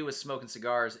mean, the dude was smoking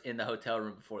cigars in the hotel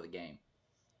room before the game.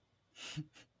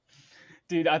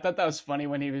 Dude, I thought that was funny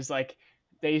when he was like,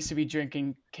 they used to be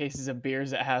drinking cases of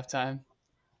beers at halftime.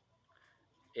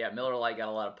 Yeah, Miller Lite got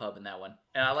a lot of pub in that one.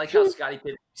 And I like how Scottie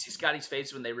Pippen, you see Scotty's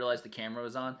face when they realized the camera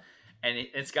was on,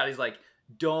 and Scotty's like,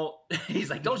 don't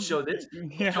show this.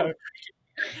 Yeah. Don't.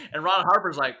 And Ron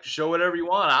Harper's like, show whatever you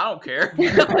want. I don't care. Ron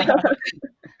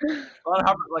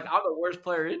Harper's like, I'm the worst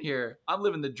player in here. I'm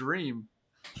living the dream.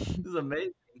 This is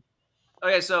amazing.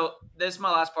 Okay, so this is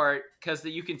my last part, because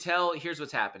you can tell, here's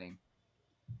what's happening.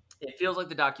 It feels like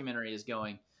the documentary is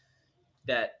going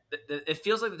that it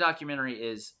feels like the documentary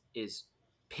is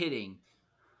pitting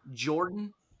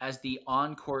Jordan as the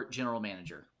on-court general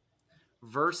manager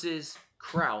versus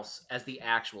Krause as the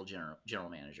actual general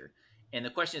manager. And the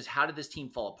question is, how did this team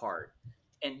fall apart?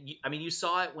 And you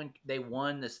saw it when they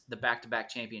won the back-to-back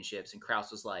championships, and Krause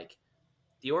was like,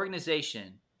 the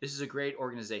organization, this is a great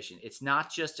organization. It's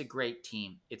not just a great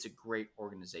team. It's a great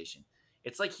organization.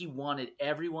 It's like he wanted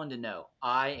everyone to know,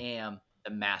 I am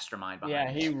the mastermind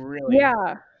behind this. He really.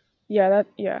 Yeah. Yeah.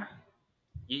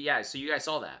 Yeah, so you guys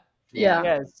saw that. Yeah.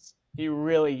 Yes, he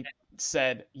really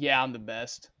said, yeah, I'm the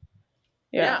best.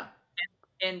 Yeah.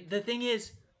 And the thing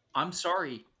is, I'm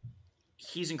sorry,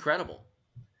 he's incredible.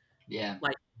 Yeah.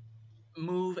 Like,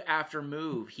 move after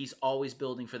move, he's always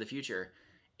building for the future.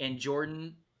 And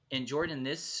Jordan, in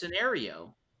this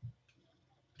scenario,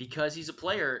 because he's a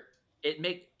player,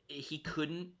 I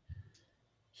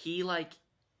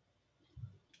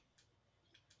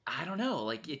don't know,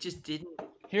 like, it just didn't.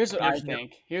 Here's what I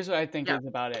think is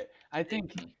about it. I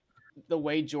think Mm-hmm. the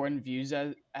way Jordan views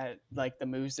at like the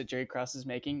moves that Jerry Krause is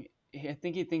making, I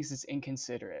think he thinks it's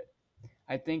inconsiderate.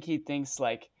 I think he thinks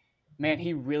like, man,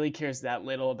 he really cares that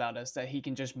little about us that he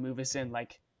can just move us in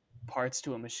like parts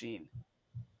to a machine.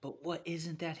 But what,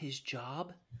 isn't that his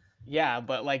job? Yeah,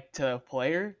 but like to a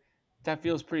player, that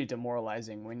feels pretty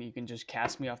demoralizing when you can just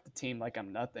cast me off the team like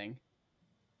I'm nothing.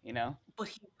 You know? But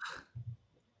he,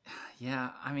 yeah,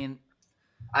 I mean,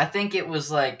 I think it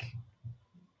was like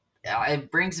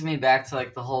it brings me back to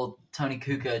like the whole Tony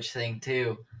Kukoc thing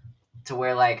too, to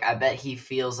where like I bet he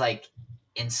feels like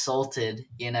insulted,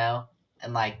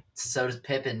 and like so does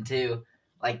Pippen too.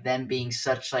 Like them being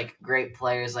such like great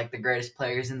players, like the greatest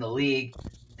players in the league,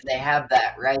 and they have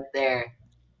that right there,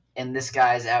 and this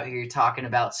guy's out here talking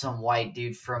about some white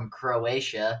dude from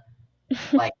Croatia,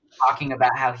 like talking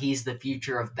about how he's the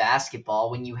future of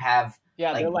basketball when you have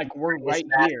Yeah, like they're the like, we're greatest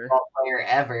right here. basketball player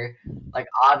ever. Like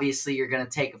obviously you're gonna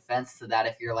take offense to that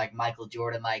if you're like Michael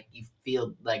Jordan, like you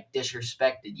feel like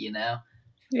disrespected,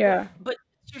 Yeah. but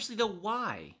seriously though,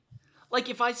 why? Like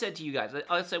if I said to you guys,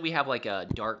 let's say we have like a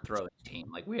dart throwing team,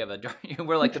 like we have a dart,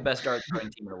 we're like the best dart throwing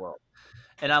team in the world,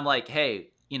 and I'm like, hey,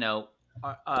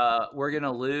 we're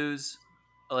gonna lose.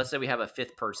 Let's say we have a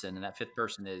fifth person, and that fifth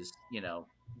person is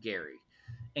Gary.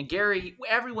 And Gary,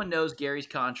 everyone knows Gary's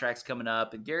contract's coming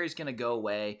up, and Gary's gonna go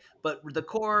away. But the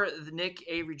core, the Nick,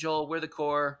 Avery, Joel, we're the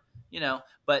core,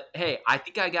 But hey, I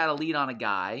think I got a lead on a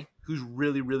guy who's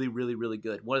really, really, really, really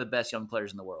good. One of the best young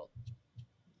players in the world.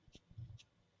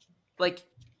 Like,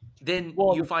 then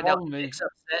Well, you the find out problem is,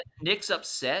 Nick's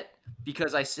upset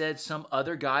because I said some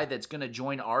other guy that's going to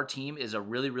join our team is a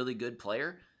really, really good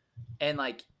player. And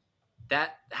like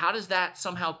that, how does that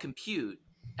somehow compute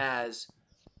as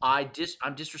I'm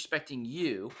disrespecting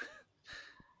you?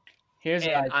 here's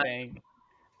what And I think.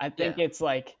 I think Yeah. it's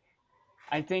like,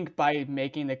 I think by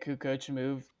making the Kukoc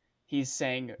move, he's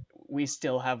saying we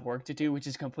still have work to do, which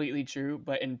is completely true.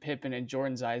 But in Pippen and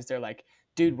Jordan's eyes, they're like,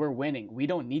 dude, we're winning. We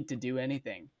don't need to do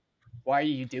anything. Why are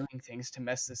you doing things to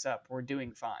mess this up? We're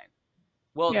doing fine.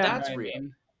 Well, Yeah. You know what that's I real.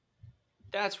 mean?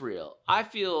 That's real. I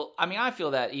feel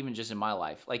that even just in my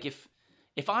life. Like if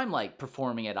I'm like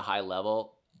performing at a high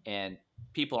level and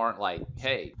people aren't like,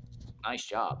 "Hey, nice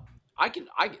job."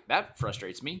 That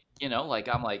frustrates me, like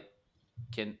I'm like,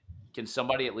 can can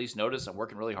somebody at least notice I'm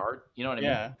working really hard? You know what I mean?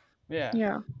 Yeah. Yeah.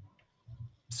 Yeah.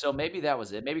 So maybe that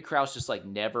was it. Maybe Kraus just like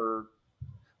never,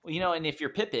 and if you're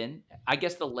Pippen, I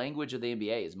guess the language of the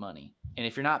NBA is money. And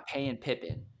if you're not paying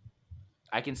Pippen,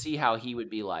 I can see how he would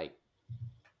be like,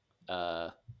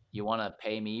 you want to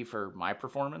pay me for my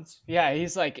performance? Yeah.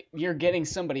 He's like, you're getting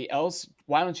somebody else.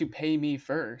 Why don't you pay me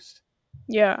first?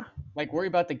 Yeah. Like, worry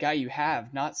about the guy you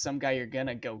have, not some guy you're going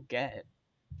to go get.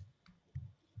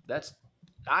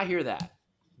 I hear that.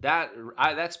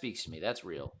 That speaks to me. That's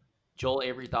real. Joel,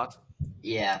 Avery, thoughts?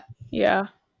 Yeah, Yeah.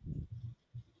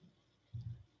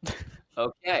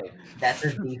 Okay. that's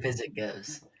as deep as it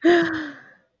goes.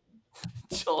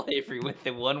 Joel Avery with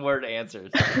the one-word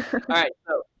answers. All right,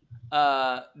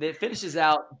 so it finishes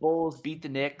out. Bulls beat the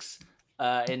Knicks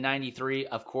in '93,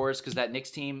 of course, because that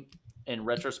Knicks team, in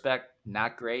retrospect,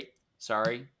 not great.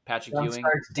 Sorry, Patrick John Ewing.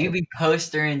 Starks do be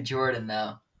poster in Jordan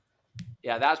though.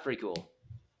 Yeah, that was pretty cool.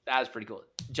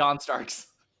 John Starks.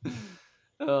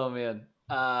 Oh man,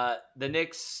 the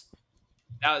Knicks.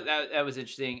 That was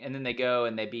interesting. And then they go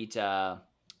and they beat. They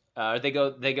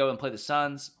go and play the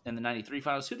Suns in the '93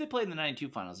 finals. Who they played in the '92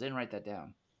 finals? I didn't write that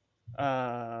down.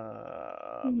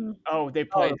 They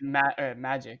played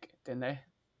Magic, didn't they?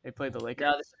 They played the Lakers.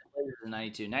 No, they played in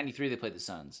 '92. '93 they played the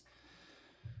Suns.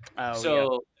 Oh, So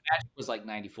yeah. Magic was like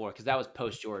 '94 because that was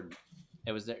post Jordan.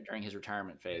 It was during his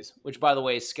retirement phase. Which, by the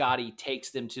way, Scotty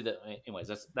takes them to the. Anyways,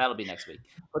 that'll be next week.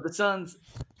 But the Suns,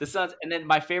 and then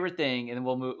my favorite thing, and then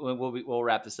we'll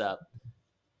wrap this up.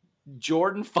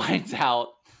 Jordan finds out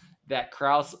that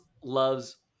Krause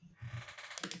loves.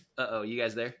 You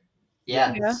guys there?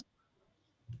 Yeah. Yeah.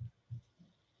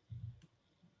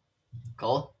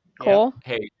 Cole? Cole.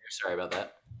 Hey, sorry about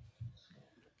that.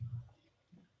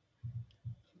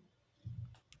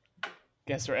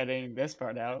 Guess we're editing this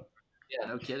part out. Yeah,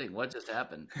 no kidding. What just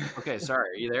happened? Okay, sorry.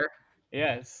 Are you there?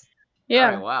 Yes. Yeah.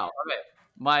 All right, wow.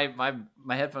 Okay.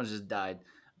 My headphones just died.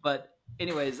 But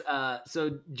anyways,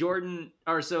 so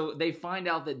they find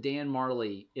out that Dan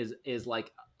Marley is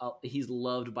like he's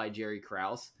loved by Jerry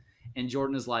Krause, and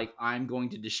Jordan is like, I'm going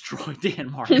to destroy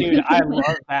Dan Marley. Dude, I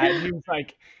love that.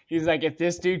 He's like, if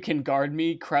this dude can guard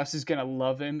me, Krause is gonna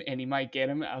love him and he might get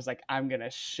him. I was like, I'm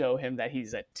gonna show him that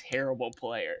he's a terrible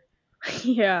player.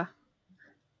 Yeah.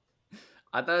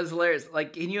 I thought it was hilarious.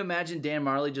 Like, can you imagine Dan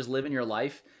Marley just living your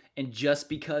life, and just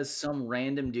because some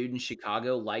random dude in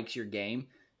Chicago likes your game,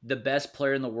 the best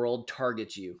player in the world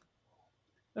targets you?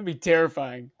 That'd be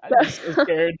terrifying. I'd be so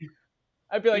scared.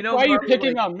 I'd be like, why are you Marley,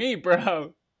 picking on me,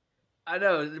 bro? I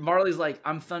know. Marley's like,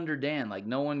 I'm Thunder Dan. Like,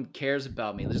 no one cares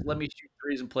about me. Just let me shoot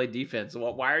threes and play defense.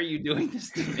 Why are you doing this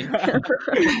to me?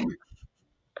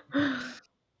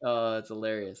 Oh, it's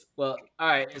hilarious. Well, all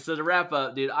right. So to wrap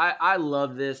up, dude, I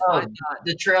love this. Oh, I thought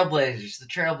the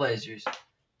Trailblazers.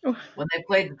 When they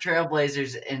played the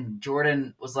Trailblazers and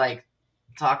Jordan was like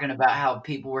talking about how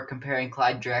people were comparing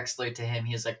Clyde Drexler to him,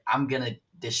 he was like, I'm going to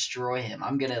destroy him.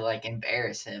 I'm going to like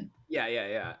embarrass him.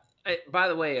 Yeah. By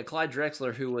the way, a Clyde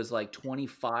Drexler who was like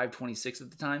 25, 26 at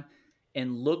the time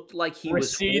and looked like he was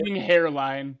Receding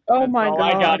hairline. Oh That's my all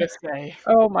I God. gotta say.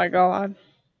 Oh my God.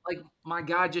 like, my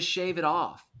God, just shave it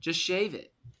off. Just shave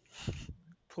it.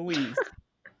 Please.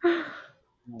 I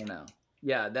don't know.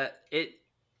 Yeah,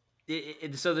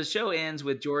 so the show ends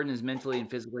with Jordan is mentally and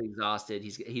physically exhausted.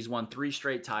 He's won 3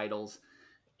 straight titles,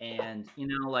 and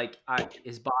like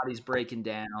his body's breaking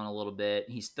down a little bit.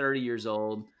 He's 30 years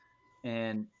old,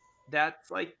 and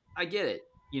that's like I get it.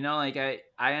 Like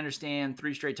I understand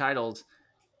 3 straight titles.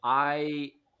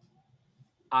 I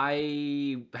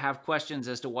have questions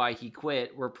as to why he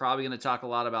quit. We're probably going to talk a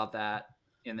lot about that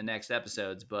in the next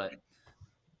episodes, but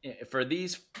for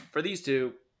these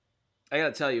two, I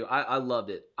gotta tell you, I loved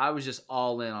it. I was just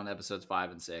all in on episodes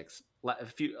 5 and 6. A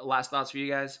few last thoughts for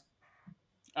you guys.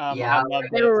 Yeah, I loved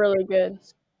They it. were really good.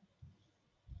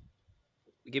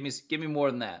 Give me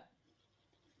more than that.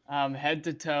 Head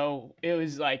to toe, it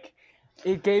was like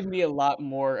it gave me a lot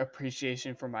more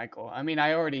appreciation for Michael. I mean,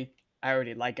 I already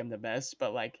like him the best,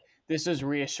 but like this was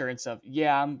reassurance of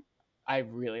I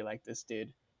really like this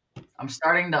dude. I'm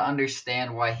starting to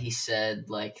understand why he said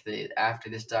like that after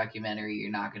this documentary, you're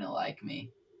not going to like me.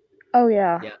 Oh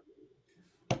yeah.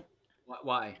 Yeah.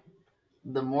 Why?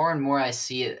 The more and more I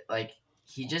see it, like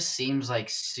he just seems like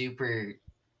super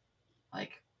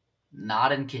like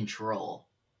not in control,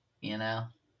 What do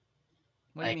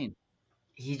like you mean?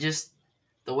 he just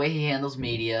the way he handles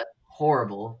media,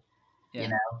 horrible. Yeah.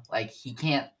 Like he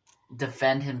can't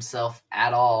defend himself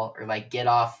at all or like get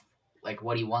off like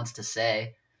what he wants to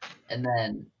say. And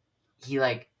then he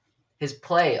like his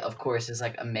play of course is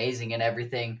like amazing and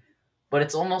everything, but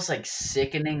it's almost like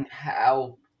sickening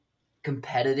how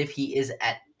competitive he is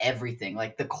at everything.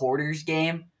 Like the quarters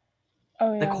game,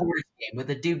 Oh the yeah. quarters game with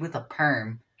a dude with a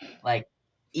perm, like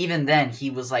even then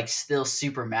he was like still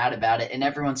super mad about it and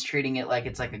everyone's treating it like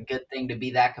it's like a good thing to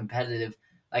be that competitive.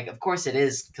 Like of course it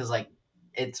is cuz like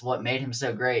it's what made him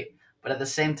so great, but at the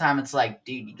same time it's like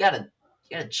dude, you got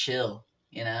to chill,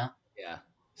 Yeah.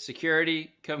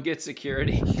 Security, come get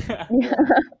security.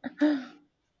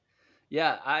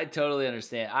 Yeah, I totally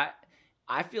understand.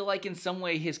 I feel like in some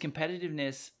way his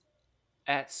competitiveness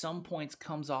at some points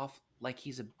comes off like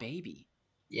he's a baby.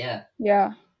 Yeah.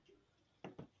 Yeah.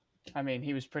 I mean,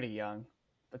 he was pretty young,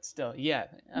 but still, yeah.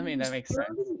 I mean, that makes sense.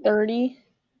 30.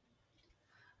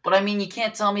 But I mean, you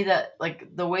can't tell me that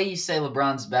like the way you say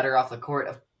LeBron's better off the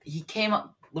court. He came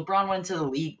up. LeBron went to the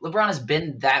league. LeBron has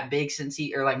been that big since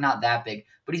or like not that big,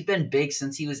 but he's been big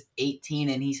since he was 18,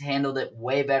 and he's handled it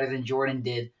way better than Jordan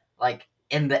did. Like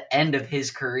in the end of his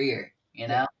career,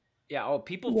 Yeah. Oh,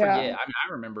 people Yeah. forget. I mean,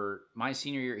 I remember my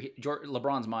senior year.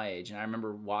 LeBron's my age, and I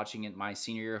remember watching it my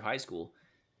senior year of high school.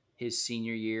 His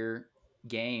senior year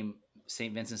game,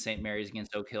 St. Vincent St. Mary's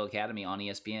against Oak Hill Academy on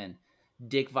ESPN.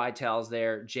 Dick Vitale's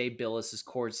there. Jay Billis is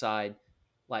courtside.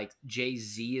 Like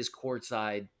Jay-Z is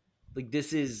courtside. Like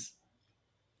this is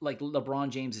like LeBron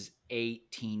James is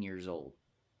 18 years old,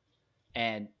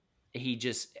 and he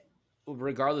just,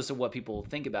 regardless of what people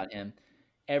think about him,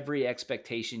 every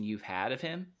expectation you've had of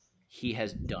him, he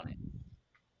has done it.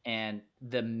 And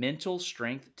the mental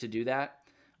strength to do that,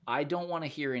 I don't want to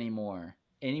hear anymore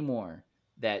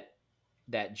that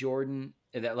LeBron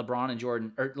and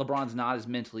Jordan, or LeBron's not as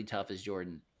mentally tough as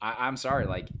Jordan. I'm sorry,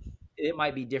 like it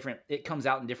might be different. It comes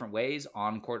out in different ways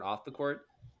on court, off the court,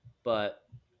 but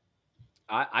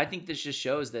I think this just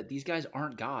shows that these guys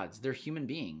aren't gods. They're human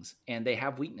beings and they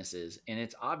have weaknesses. And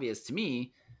it's obvious to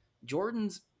me,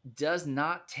 Jordan's does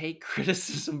not take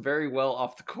criticism very well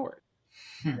off the court.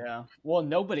 Yeah. Well,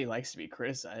 nobody likes to be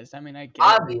criticized. I mean, I get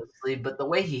it. obviously, but the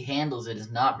way he handles it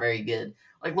is not very good.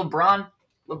 Like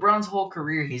LeBron's whole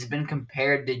career, he's been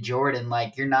compared to Jordan.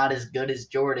 Like you're not as good as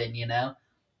Jordan,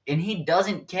 and he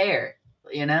doesn't care,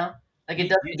 Like it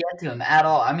doesn't get to him at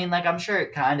all. I mean, like I'm sure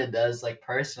it kind of does, like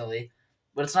personally,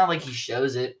 but it's not like he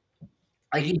shows it.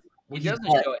 Like he doesn't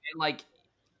show it, and like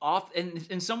off, and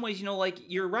in some ways, like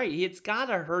you're right. It's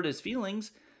gotta hurt his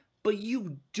feelings, but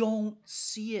you don't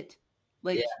see it.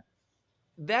 Like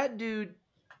that dude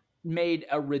made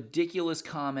a ridiculous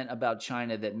comment about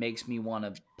China that makes me want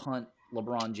to punt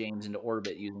LeBron James into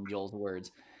orbit, using Joel's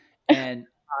words. And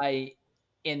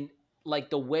like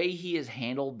the way he has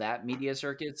handled that media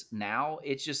circuits now,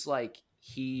 it's just like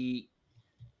he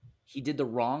he did the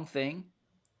wrong thing.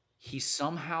 He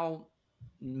somehow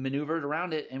maneuvered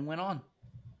around it and went on.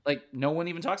 Like, no one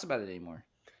even talks about it anymore.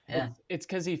 Yeah. It's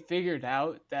because he figured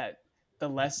out that the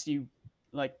less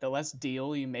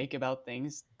deal you make about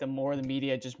things, the more the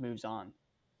media just moves on.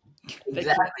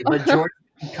 Exactly. But Jordan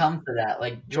didn't come to that.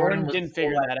 Like Jordan was didn't so,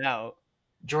 figure like, that out.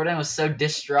 Jordan was so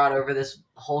distraught over this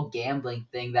whole gambling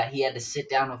thing that he had to sit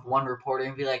down with one reporter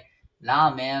and be like,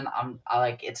 "Nah, man,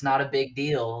 it's not a big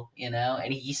deal, you know."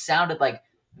 And he sounded like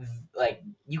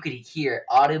you could hear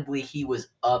audibly he was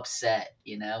upset,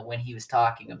 you know, when he was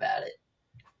talking about it.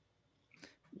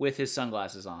 With his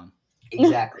sunglasses on.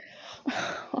 Exactly.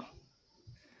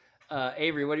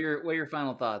 Avery, what are your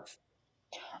final thoughts?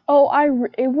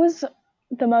 It was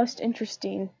the most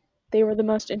interesting. They were the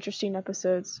most interesting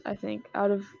episodes, I think,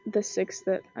 out of the 6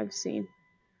 that I've seen.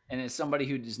 And as somebody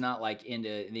who does not like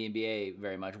into the NBA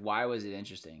very much, why was it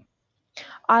interesting?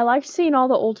 I liked seeing all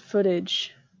the old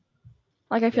footage.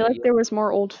 Like, I feel like Yeah. there was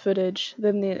more old footage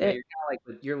than the. You're kind of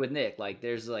like you're with Nick. Like,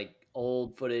 there's like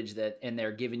old footage and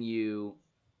they're giving you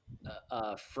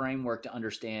a framework to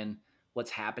understand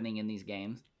what's happening in these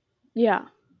games. Yeah.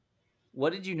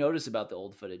 What did you notice about the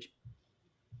old footage?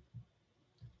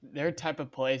 Their type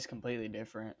of play is completely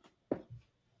different.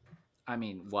 I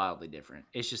mean, wildly different.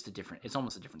 It's just it's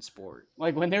almost a different sport.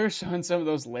 Like, when they were showing some of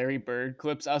those Larry Bird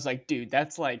clips, I was like, dude,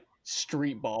 that's like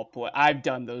street ball play. I've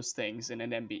done those things in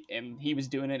an NBA, and he was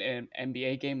doing it in an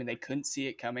NBA game, and they couldn't see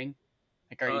it coming.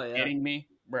 Like, are you kidding me,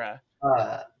 bruh?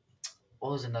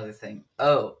 What was another thing?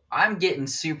 Oh, I'm getting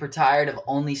super tired of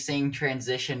only seeing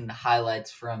transition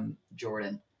highlights from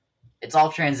Jordan. It's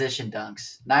all transition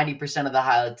dunks. 90% of the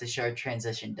highlights show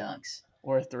transition dunks.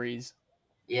 Or threes.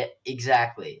 Yeah,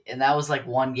 exactly. And that was like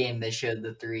one game they showed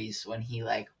the threes when he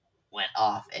like went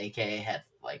off, aka had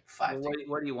like 5. Well,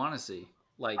 what do you want to see?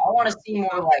 Like, I want to see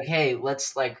more like, hey,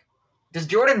 let's like, does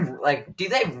Jordan like? Do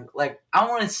they like? I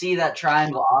want to see that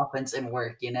triangle offense and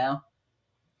work. You know.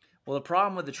 Well, the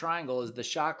problem with the triangle is the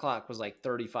shot clock was like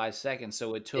 35 seconds,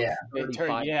 so it took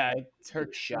 35. It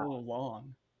took so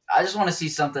long. I just want to see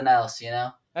something else, you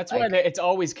know? That's why it's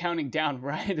always counting down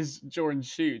right as Jordan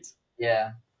shoots.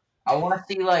 Yeah. I want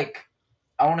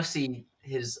to see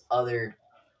his other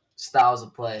styles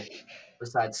of play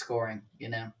besides scoring, you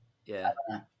know? Yeah.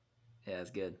 Yeah,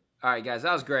 that's good. All right, guys,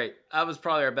 that was great. That was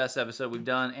probably our best episode we've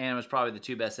done, and it was probably the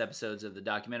 2 best episodes of the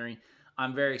documentary.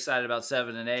 I'm very excited about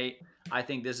 7 and 8. I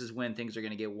think this is when things are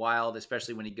going to get wild,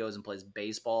 especially when he goes and plays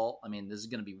baseball. I mean, this is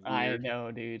going to be weird. I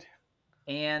know, dude.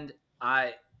 And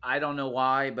I don't know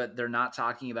why, but they're not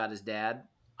talking about his dad.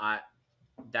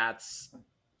 That's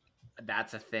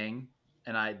a thing,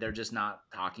 and they're just not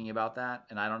talking about that.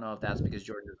 And I don't know if that's because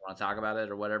Jordan doesn't want to talk about it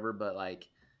or whatever. But like,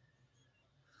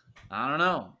 I don't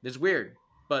know. It's weird.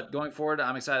 But going forward,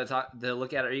 I'm excited to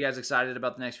look at it. Are you guys excited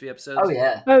about the next few episodes?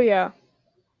 Oh yeah.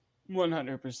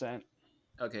 100%.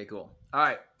 Okay, cool. All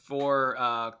right,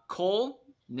 for Cole,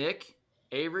 Nick,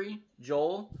 Avery,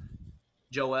 Joel,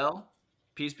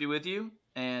 peace be with you,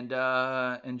 and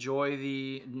enjoy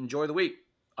the week.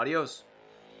 Adios.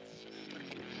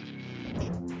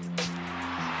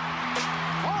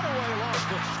 Hardaway lost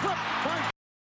the strip.